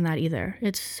understand that either.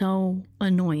 It's so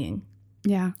annoying.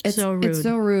 Yeah. It's so rude. It's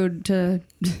so rude to...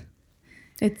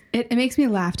 It makes me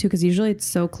laugh too because usually it's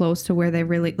so close to where they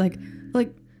really... Like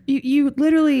you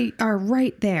literally are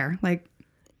right there. Like,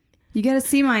 you get a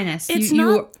C-.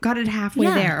 You got it halfway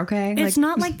there, okay? It's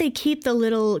not like they keep the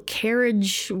little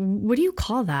carriage... What do you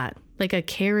call that? like a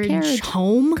carriage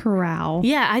home? Corral.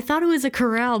 Yeah, I thought it was a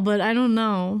corral, but I don't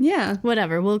know. Yeah.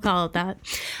 Whatever, we'll call it that.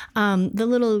 The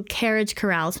little carriage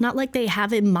corral. It's not like they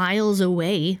have it miles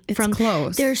away. It's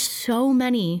close. There's so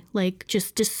many, like,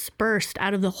 just dispersed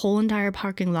out of the whole entire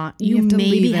parking lot. You You have to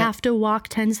maybe leave it. have to walk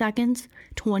 10 seconds,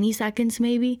 20 seconds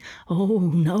maybe. Oh,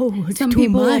 no, it's Some too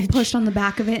people much. push on the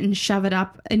back of it and shove it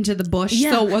up into the bush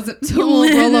Yeah. so it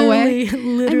won't roll away.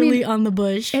 Literally on the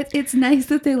bush. It's nice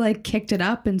that they like kicked it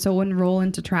up and so it wouldn't roll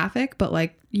into traffic, but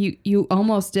like you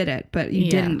almost did it, but you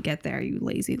didn't get there, you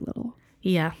lazy little.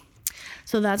 Yeah.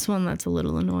 So that's one that's a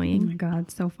little Oh annoying. my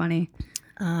God, so funny.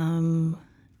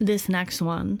 This next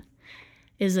one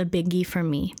is a biggie for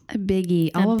me. A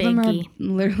biggie. All of them are biggie.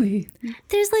 literally.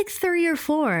 There's like 3 or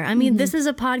 4. I mean, this is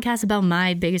a podcast about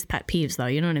my biggest pet peeves, though.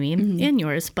 You know what I mean? And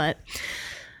yours. But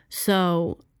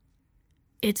so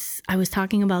I was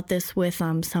talking about this with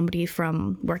somebody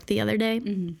from work the other day.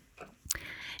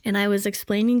 And I was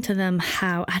explaining to them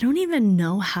how I don't even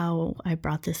know how I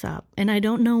brought this up. And I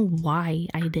don't know why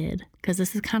I did, because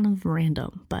this is kind of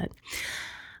random. But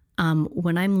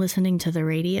when I'm listening to the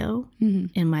radio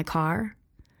in my car,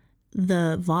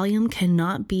 the volume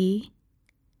cannot be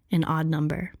an odd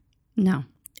number. No.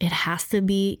 It has to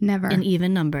be Never. an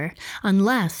even number,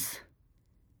 unless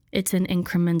it's in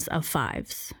increments of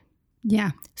 5s.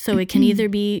 Yeah. So it can either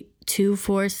be 2,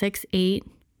 4, 6, 8,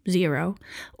 0,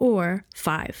 or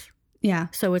 5. Yeah.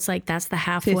 So it's like that's the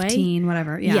halfway. 15,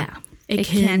 whatever. Yeah. Yeah. It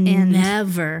can't can end.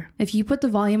 never. If you put the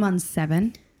volume on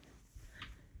 7,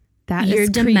 that You're is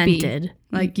creepy. demented.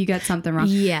 Like you got something wrong.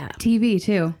 Yeah. TV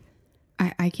too.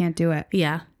 I can't do it.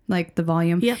 Yeah. Like the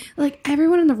volume. Yep. Like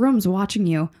everyone in the room's watching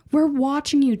you. We're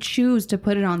watching you choose to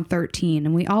put it on 13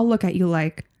 and we all look at you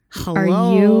like, Hello.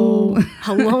 are you?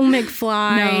 Hello,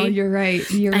 McFly. No, you're right.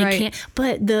 You're I right. can't.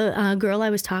 But the girl I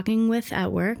was talking with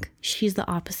at work, she's the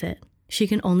opposite. She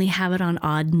can only have it on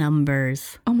odd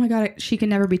numbers. Oh my God. She can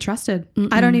never be trusted.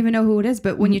 I don't even know who it is,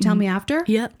 but when you tell me after,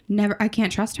 Yep. never, I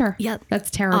can't trust her. Yep. That's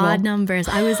terrible. Odd numbers.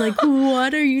 I was like,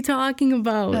 what are you talking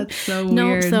about? That's so No,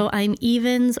 weird. so I'm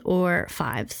evens or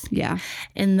 5s. Yeah.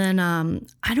 And then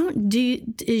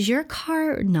is your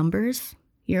car numbers,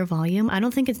 your volume? I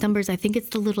don't think it's numbers. I think it's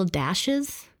the little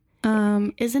dashes.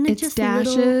 Isn't it It's just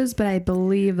dashes, little? but I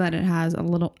believe that it has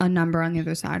a number on the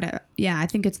other side. Yeah, I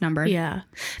think it's numbered. Yeah.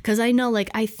 Because I know,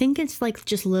 like, I think it's like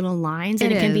just little lines,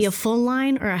 and It it can be is. a full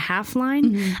line or a half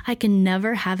line. I can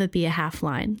never have it be a half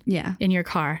line. Yeah. In your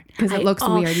car. 'Cause it looks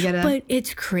weird. You gotta- But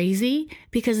it's crazy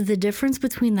because the difference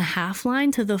between the half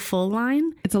line to the full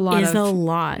line It's a lot is of- a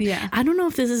lot. Yeah. I don't know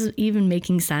if this is even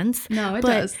making sense. No, it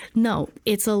but does. No,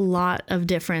 it's a lot of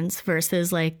difference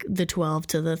versus like the 12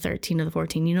 to the 13 to the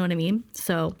 14. You know what I mean?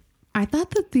 So I thought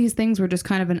that these things were just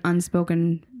kind of an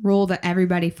unspoken rule that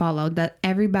everybody followed, that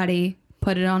everybody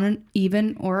put it on an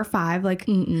even or a 5, like,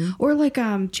 or like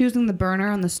choosing the burner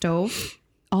on the stove.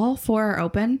 All 4 are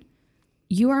open.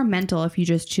 You are mental if you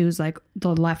just choose like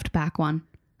the left back one.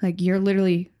 Like you're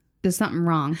literally, there's something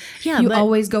wrong. Yeah, you but-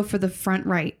 always go for the front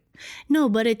right. no,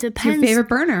 but it It's your depends. favorite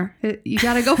burner. You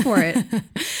got to go for it.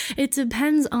 It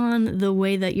depends on the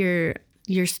way that your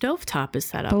stovetop is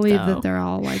set up. Believe though. that they're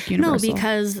all like universal. No,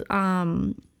 because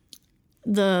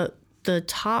the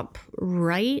top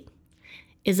right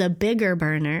is a bigger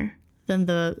burner than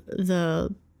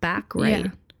the back right.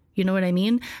 Yeah. You know what I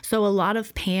mean? So a lot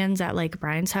of pans at like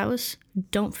Brian's house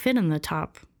don't fit in the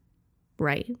top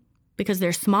right because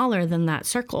they're smaller than that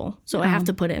circle. So I have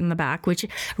to put it in the back, which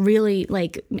really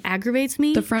like aggravates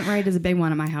me. The front right is a big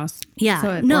one at my house. Yeah,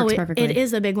 So it no, works perfectly. it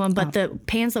is a big one, but the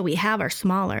pans that we have are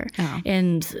smaller. Oh.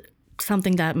 And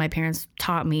something that my parents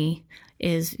taught me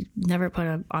is never put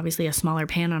obviously a smaller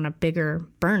pan on a bigger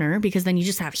burner because then you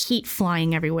just have heat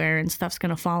flying everywhere and stuff's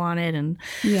gonna fall on it, and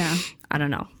Yeah. I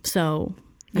don't know. So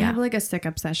I yeah, have like a sick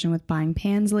obsession with buying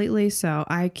pans lately, so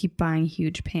I keep buying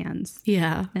huge pans.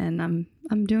 yeah, And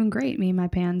I'm doing great, me and my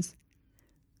pans.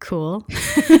 cool.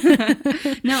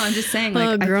 No, I'm just saying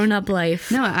like Grown up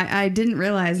life. I didn't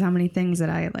realize how many things that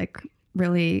I like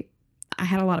really I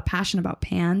had a lot of passion about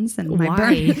pans and my Why?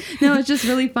 burn. No, it's just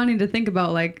really funny to think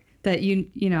about like that you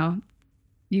know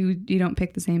you don't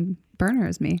pick the same burner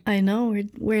as me. I know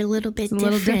we're a little bit It's a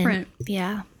little different.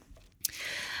 Yeah.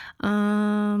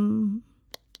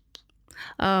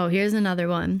 Oh, here's another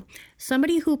one.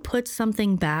 Somebody who puts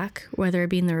something back, whether it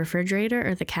be in the refrigerator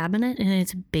or the cabinet, and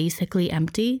it's basically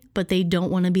empty, but they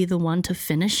don't want to be the one to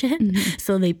finish it.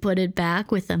 So they put it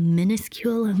back with a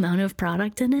minuscule amount of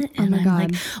product in it. And my I'm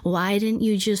God. like, why didn't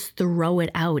you just throw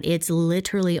it out? It's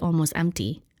literally almost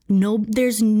empty.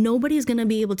 Nobody's going to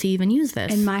be able to even use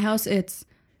this. In my house, it's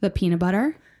the peanut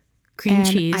butter Cream and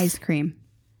cheese. ice cream.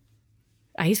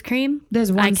 Ice cream?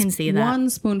 There's I can see that. One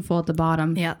spoonful at the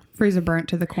bottom. Yeah. Freezer burnt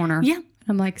to the corner. Yeah.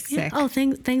 I'm like, sick. Oh,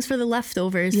 thanks for the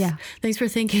leftovers. Yeah. Thanks for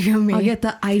thinking of me. I'll get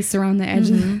the ice around the edge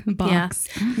of the box.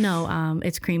 Yeah. No,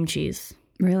 it's cream cheese.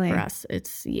 Really? For us,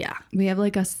 it's, yeah. We have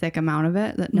like a sick amount of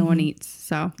it that no one eats.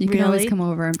 So you can always come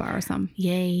over and borrow some.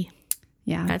 Yay.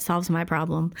 Yeah. That solves my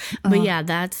problem. But yeah,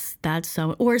 that's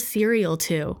so, or cereal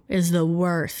too is the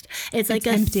worst. It's like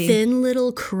a empty. thin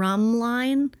little crumb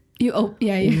line.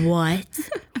 Yeah. What?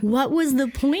 What was the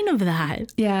point of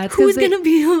that? Yeah. It's Who's going to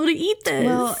be able to eat this?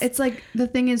 Well, it's like the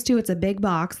thing is too, it's a big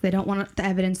box. They don't want the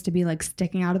evidence to be like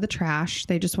sticking out of the trash.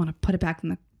 They just want to put it back in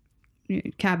the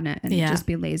cabinet and just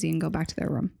be lazy and go back to their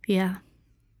room. Yeah.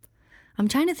 I'm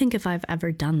trying to think if I've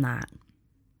ever done that.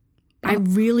 I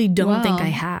really don't think I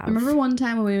have. Remember one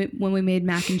time when we made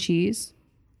mac and cheese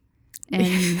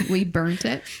and we burnt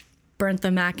it? Burnt the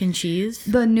mac and cheese?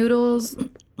 The noodles,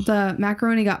 the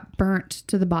macaroni got burnt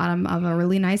to the bottom of a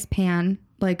really nice pan,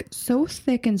 like so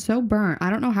thick and so burnt. I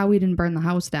don't know how we didn't burn the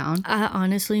house down.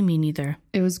 Honestly, me neither.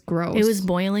 It was gross. It was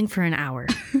boiling for an hour.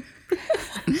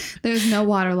 There's no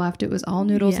water left. It was all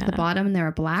noodles at the bottom and they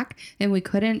were black and we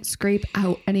couldn't scrape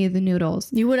out any of the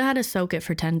noodles. You would have had to soak it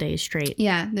for 10 days straight.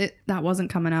 Yeah, that wasn't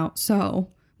coming out. So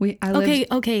we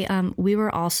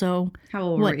were also, how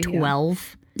old were you?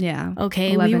 12? Yeah.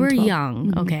 Okay, 11, we were 12. young.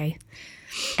 Mm-hmm. Okay.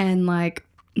 And like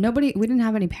we didn't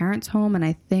have any parents home and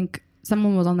I think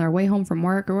someone was on their way home from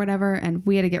work or whatever and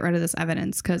we had to get rid of this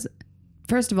evidence because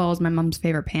first of all, it was my mom's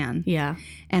favorite pan. Yeah.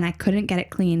 And I couldn't get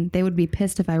it clean. They would be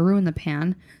pissed if I ruined the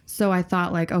pan. So I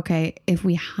thought like, okay, if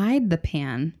we hide the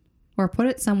pan or put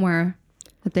it somewhere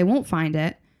that they won't find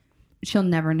it, she'll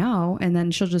never know. And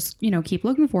then she'll just, keep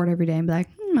looking for it every day and be like,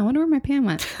 I wonder where my pan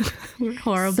went. We're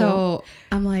horrible. So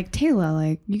I'm like, Tayla,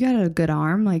 like you got a good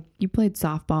arm. Like you played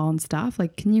softball and stuff.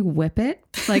 Like, can you whip it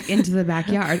like into the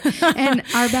backyard? And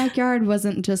our backyard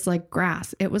wasn't just like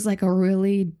grass. It was like a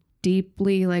really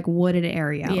deeply like wooded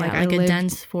area. Yeah, like a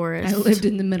dense forest. I lived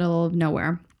in the middle of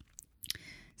nowhere.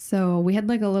 So we had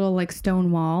like a little like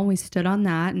stone wall. We stood on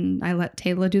that and I let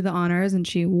Tayla do the honors and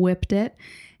she whipped it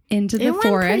into the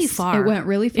forest. Pretty far. It went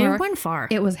really far. It went far.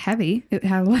 It was heavy. It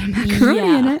had a lot of macaroni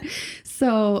in it.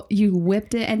 So you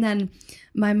whipped it and then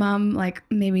my mom like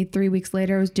maybe 3 weeks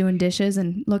later was doing dishes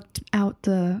and looked out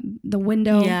the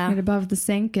window right above the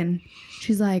sink and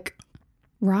she's like,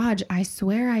 Raj, I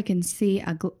swear I can see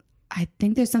I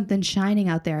think there's something shining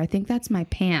out there. I think that's my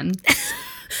pan.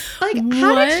 Like,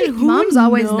 how did she? Moms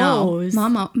always know.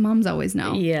 Moms always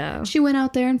know. Yeah. She went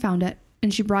out there and found it,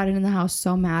 and she brought it in the house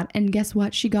so mad. And guess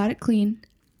what? She got it clean.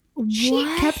 What? She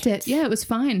kept it. Yeah, it was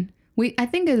fine. I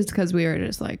think it's because we were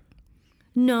just like.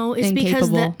 No, it's incapable. Because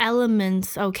the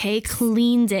elements,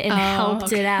 cleaned it and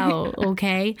helped it out.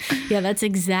 Okay. Yeah, that's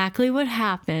exactly what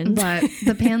happened. But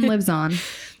the pan lives on.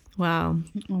 Wow.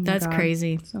 Oh my That's God.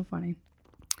 crazy. So funny.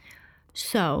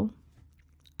 So,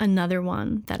 another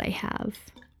one that I have,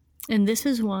 and this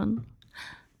is one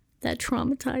that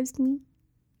traumatized me.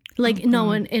 Like,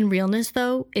 no, in realness,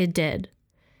 though, it did.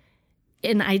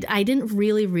 And I didn't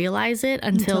really realize it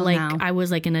until like now. I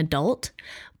was like an adult,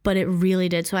 but it really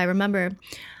did. So I remember,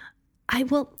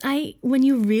 when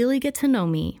you really get to know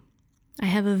me, I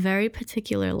have a very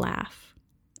particular laugh.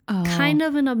 Oh. Kind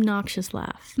of an obnoxious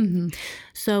laugh. Mm-hmm.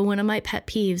 So one of my pet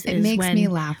peeves is makes me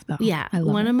laugh though. Yeah.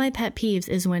 One of my pet peeves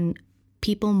is when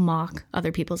people mock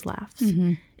other people's laughs.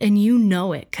 Mm-hmm. And you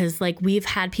know it because like we've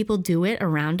had people do it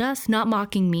around us, not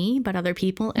mocking me, but other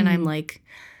people. And I'm like,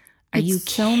 are you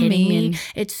kidding me?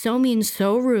 It's so mean,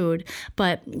 so rude.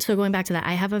 But so going back to that,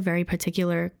 I have a very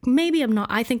particular,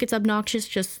 I think it's obnoxious.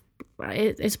 Just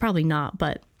it's probably not,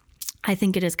 but I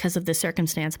think it is because of the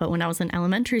circumstance. But when I was in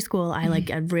elementary school, I like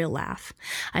a real laugh.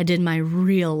 I did my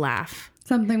real laugh.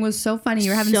 Something was so funny. You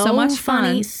were having so much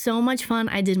fun. So much fun.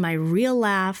 I did my real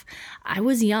laugh. I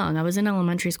was young. I was in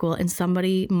elementary school and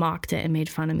somebody mocked it and made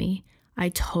fun of me. I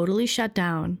totally shut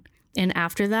down. And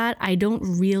after that, I don't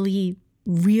really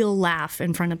real laugh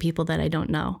in front of people that I don't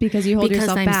know. Because you hold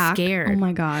yourself back. Because I'm scared. Oh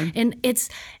my God. And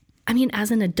as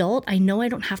an adult, I know I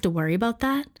don't have to worry about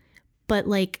that. But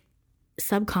like,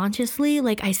 subconsciously,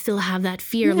 like I still have that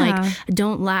fear, like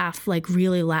don't laugh, like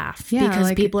really laugh, because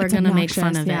like, people are gonna make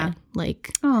fun of it.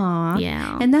 Like, aw,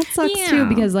 yeah, and that sucks too,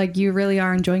 because like you really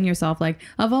are enjoying yourself. Like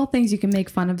of all things you can make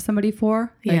fun of somebody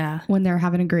for, like, when they're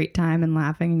having a great time and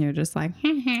laughing, and you're just like,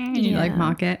 and you like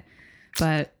mock it.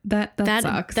 But that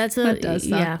sucks. That does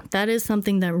suck. Yeah, that is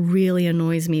something that really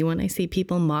annoys me when I see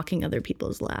people mocking other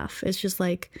people's laugh. It's just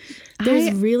like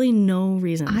there's really no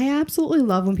reason. I absolutely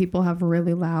love when people have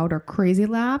really loud or crazy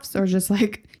laughs, or just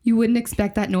like you wouldn't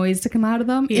expect that noise to come out of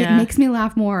them. Yeah. It makes me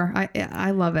laugh more.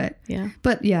 I love it. Yeah.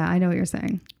 But yeah, I know what you're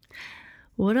saying.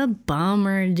 What a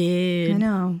bummer, dude. I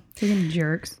know. Freaking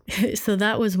jerks. So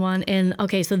that was one. And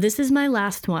okay, so this is my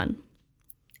last one.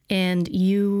 And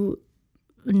you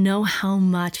know how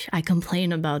much I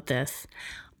complain about this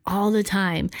all the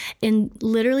time. And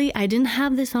literally, I didn't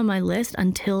have this on my list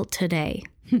until today.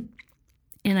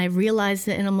 And I realized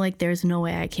it, and I'm like, there's no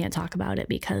way I can't talk about it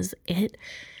because it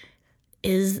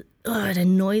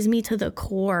annoys me to the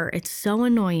core. It's so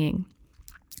annoying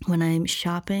when I'm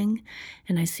shopping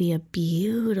and I see a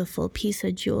beautiful piece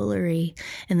of jewelry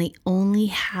and they only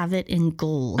have it in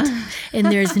gold and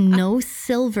there's no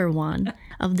silver one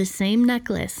of the same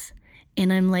necklace.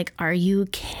 And I'm like, are you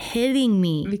kidding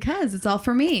me? Because it's all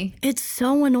for me. It's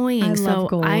so annoying. I love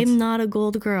gold. I'm not a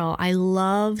gold girl. I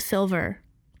love silver.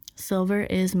 Silver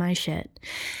is my shit.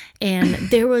 And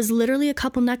there was literally a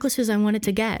couple necklaces I wanted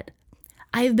to get.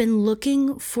 I've been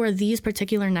looking for these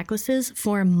particular necklaces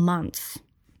for months.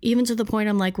 Even to the point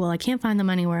I'm like, well, I can't find them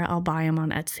anywhere. I'll buy them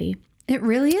on Etsy. It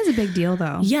really is a big deal,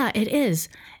 though. Yeah, it is.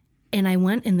 And I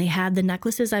went and they had the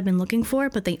necklaces I've been looking for,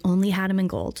 but they only had them in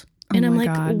gold. And I'm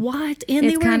like, God. What? And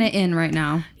it's kind of in right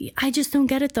now. I just don't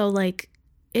get it, though. Like,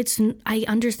 I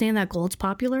understand that gold's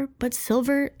popular, but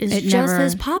silver is just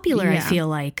as popular, I feel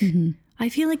like. Mm-hmm. I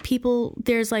feel like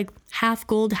there's like half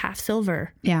gold, half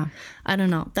silver. Yeah. I don't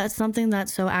know. That's something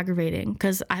that's so aggravating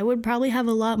because I would probably have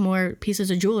a lot more pieces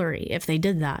of jewelry if they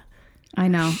did that. I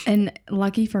know. And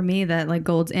lucky for me that like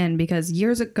gold's in because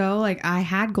years ago, like I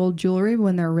had gold jewelry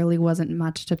when there really wasn't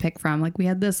much to pick from. Like we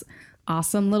had this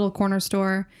awesome little corner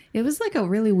store. It was like a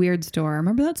really weird store.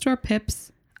 Remember that store,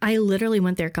 Pips? I literally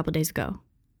went there a couple days ago.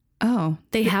 Oh.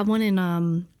 They have one in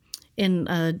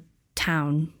a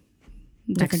town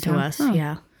next to us. Oh.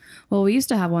 Yeah. Well, we used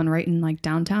to have one right in like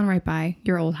downtown, right by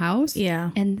your old house.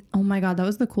 Yeah. And oh my God, that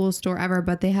was the coolest store ever.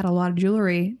 But they had a lot of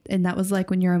jewelry. And that was like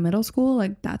when you're in middle school,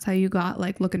 like that's how you got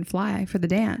like looking fly for the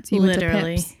dance. You literally.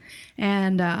 Went to Pips.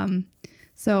 And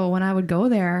so when I would go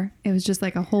there, it was just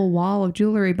like a whole wall of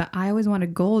jewelry. But I always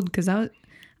wanted gold because I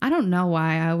don't know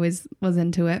why I always was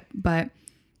into it, but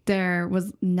there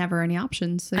was never any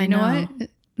options. So you know what?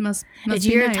 It must it's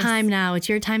be your nice. time now. It's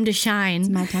your time to shine. It's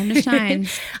my time to shine.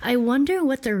 I wonder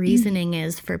what the reasoning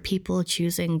is for people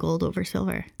choosing gold over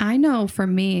silver. I know for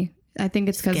me, I think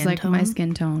it's because like my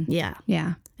skin tone. Yeah.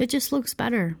 Yeah. It just looks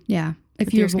better. Yeah.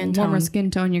 If you have a warmer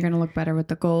skin tone, you're going to look better with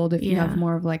the gold. If you have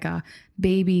more of like a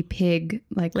baby pig,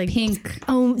 like pink.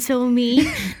 Oh, so me?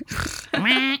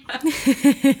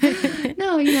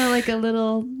 No, you know, like a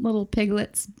little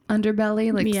piglet's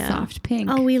underbelly, like soft pink.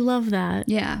 Oh, we love that.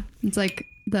 Yeah. It's like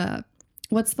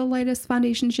what's the lightest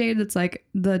foundation shade? It's like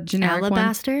the generic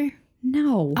Alabaster? One.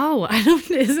 No. Oh,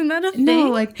 isn't that a thing? No,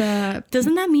 like the...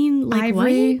 Doesn't that mean like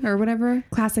ivory white? Or whatever?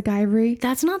 Classic ivory.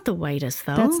 That's not the whitest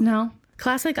though. That's no.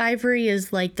 Classic ivory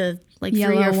is like the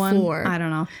yellow 3 or 4. One. I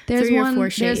don't know. There's 3 or 4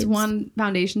 shades. There's one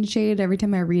foundation shade. Every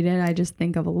time I read it, I just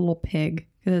think of a little pig.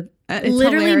 It's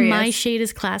literally hilarious. My shade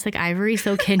is classic ivory.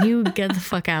 So can you get the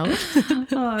fuck out?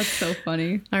 Oh, it's so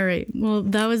funny. All right. Well,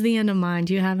 that was the end of mine.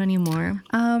 Do you have any more?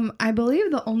 I believe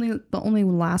the only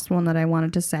last one that I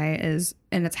wanted to say is,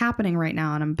 and it's happening right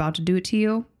now, and I'm about to do it to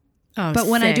you. Oh, but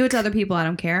when I do it to other people, I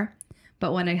don't care.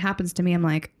 But when it happens to me, I'm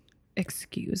like,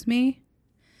 excuse me.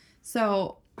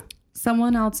 So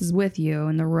someone else is with you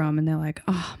in the room and they're like,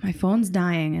 oh, my phone's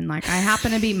dying. And like, I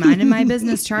happen to be minding my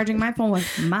business, charging my phone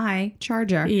with my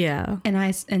charger. Yeah.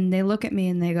 And they look at me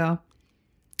and they go,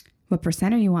 what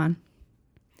percent are you on?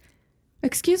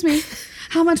 Excuse me.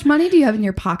 How much money do you have in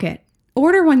your pocket?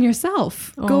 Order one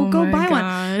yourself. Go buy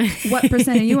one. What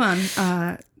percent are you on?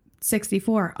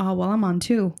 64. Oh, well, I'm on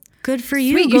 2. Good for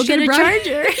you. Sweet, Go get a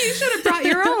charger. You should have brought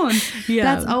your own. Yeah.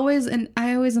 That's always, and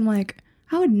I always am like,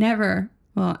 I would never.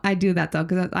 Well, I do that though,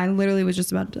 because I literally was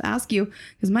just about to ask you,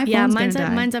 because my phone's gonna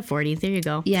die. Mine's at 40. There you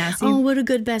go. Yeah. See, oh, what a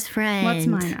good best friend. What's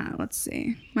mine at? Let's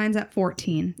see. Mine's at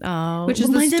 14. Oh, which is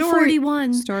mine's at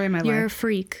 41. Story of my life. You're a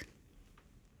freak.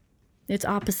 It's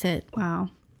opposite. Wow.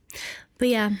 But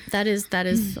yeah, that is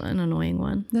an annoying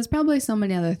one. There's probably so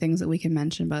many other things that we can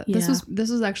mention, but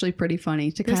this was actually pretty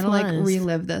funny to kind of like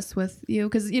relive this with you,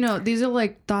 because you know these are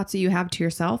like thoughts that you have to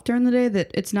yourself during the day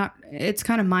that it's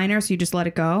kind of minor, so you just let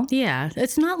it go. Yeah,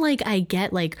 it's not like I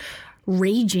get like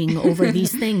raging over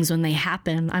these things when they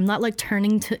happen. I'm not like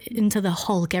turning into the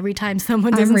Hulk every time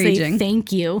someone doesn't say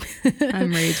thank you.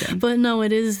 I'm raging. But no,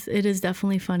 it is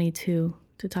definitely funny to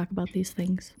talk about these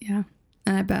things. Yeah.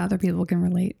 And I bet other people can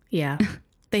relate. Yeah,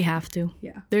 they have to.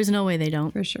 Yeah. There's no way they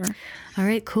don't. For sure. All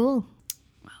right, cool.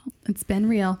 Well, it's been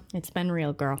real. It's been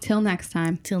real, girl. Till next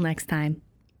time.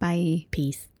 Bye.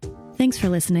 Peace. Thanks for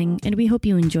listening, and we hope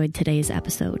you enjoyed today's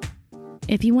episode.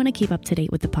 If you want to keep up to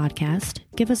date with the podcast,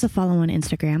 give us a follow on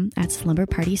Instagram at Slumber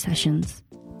Party Sessions.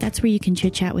 That's where you can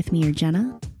chit chat with me or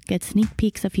Jenna, get sneak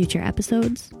peeks of future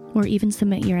episodes, or even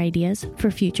submit your ideas for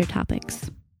future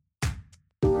topics.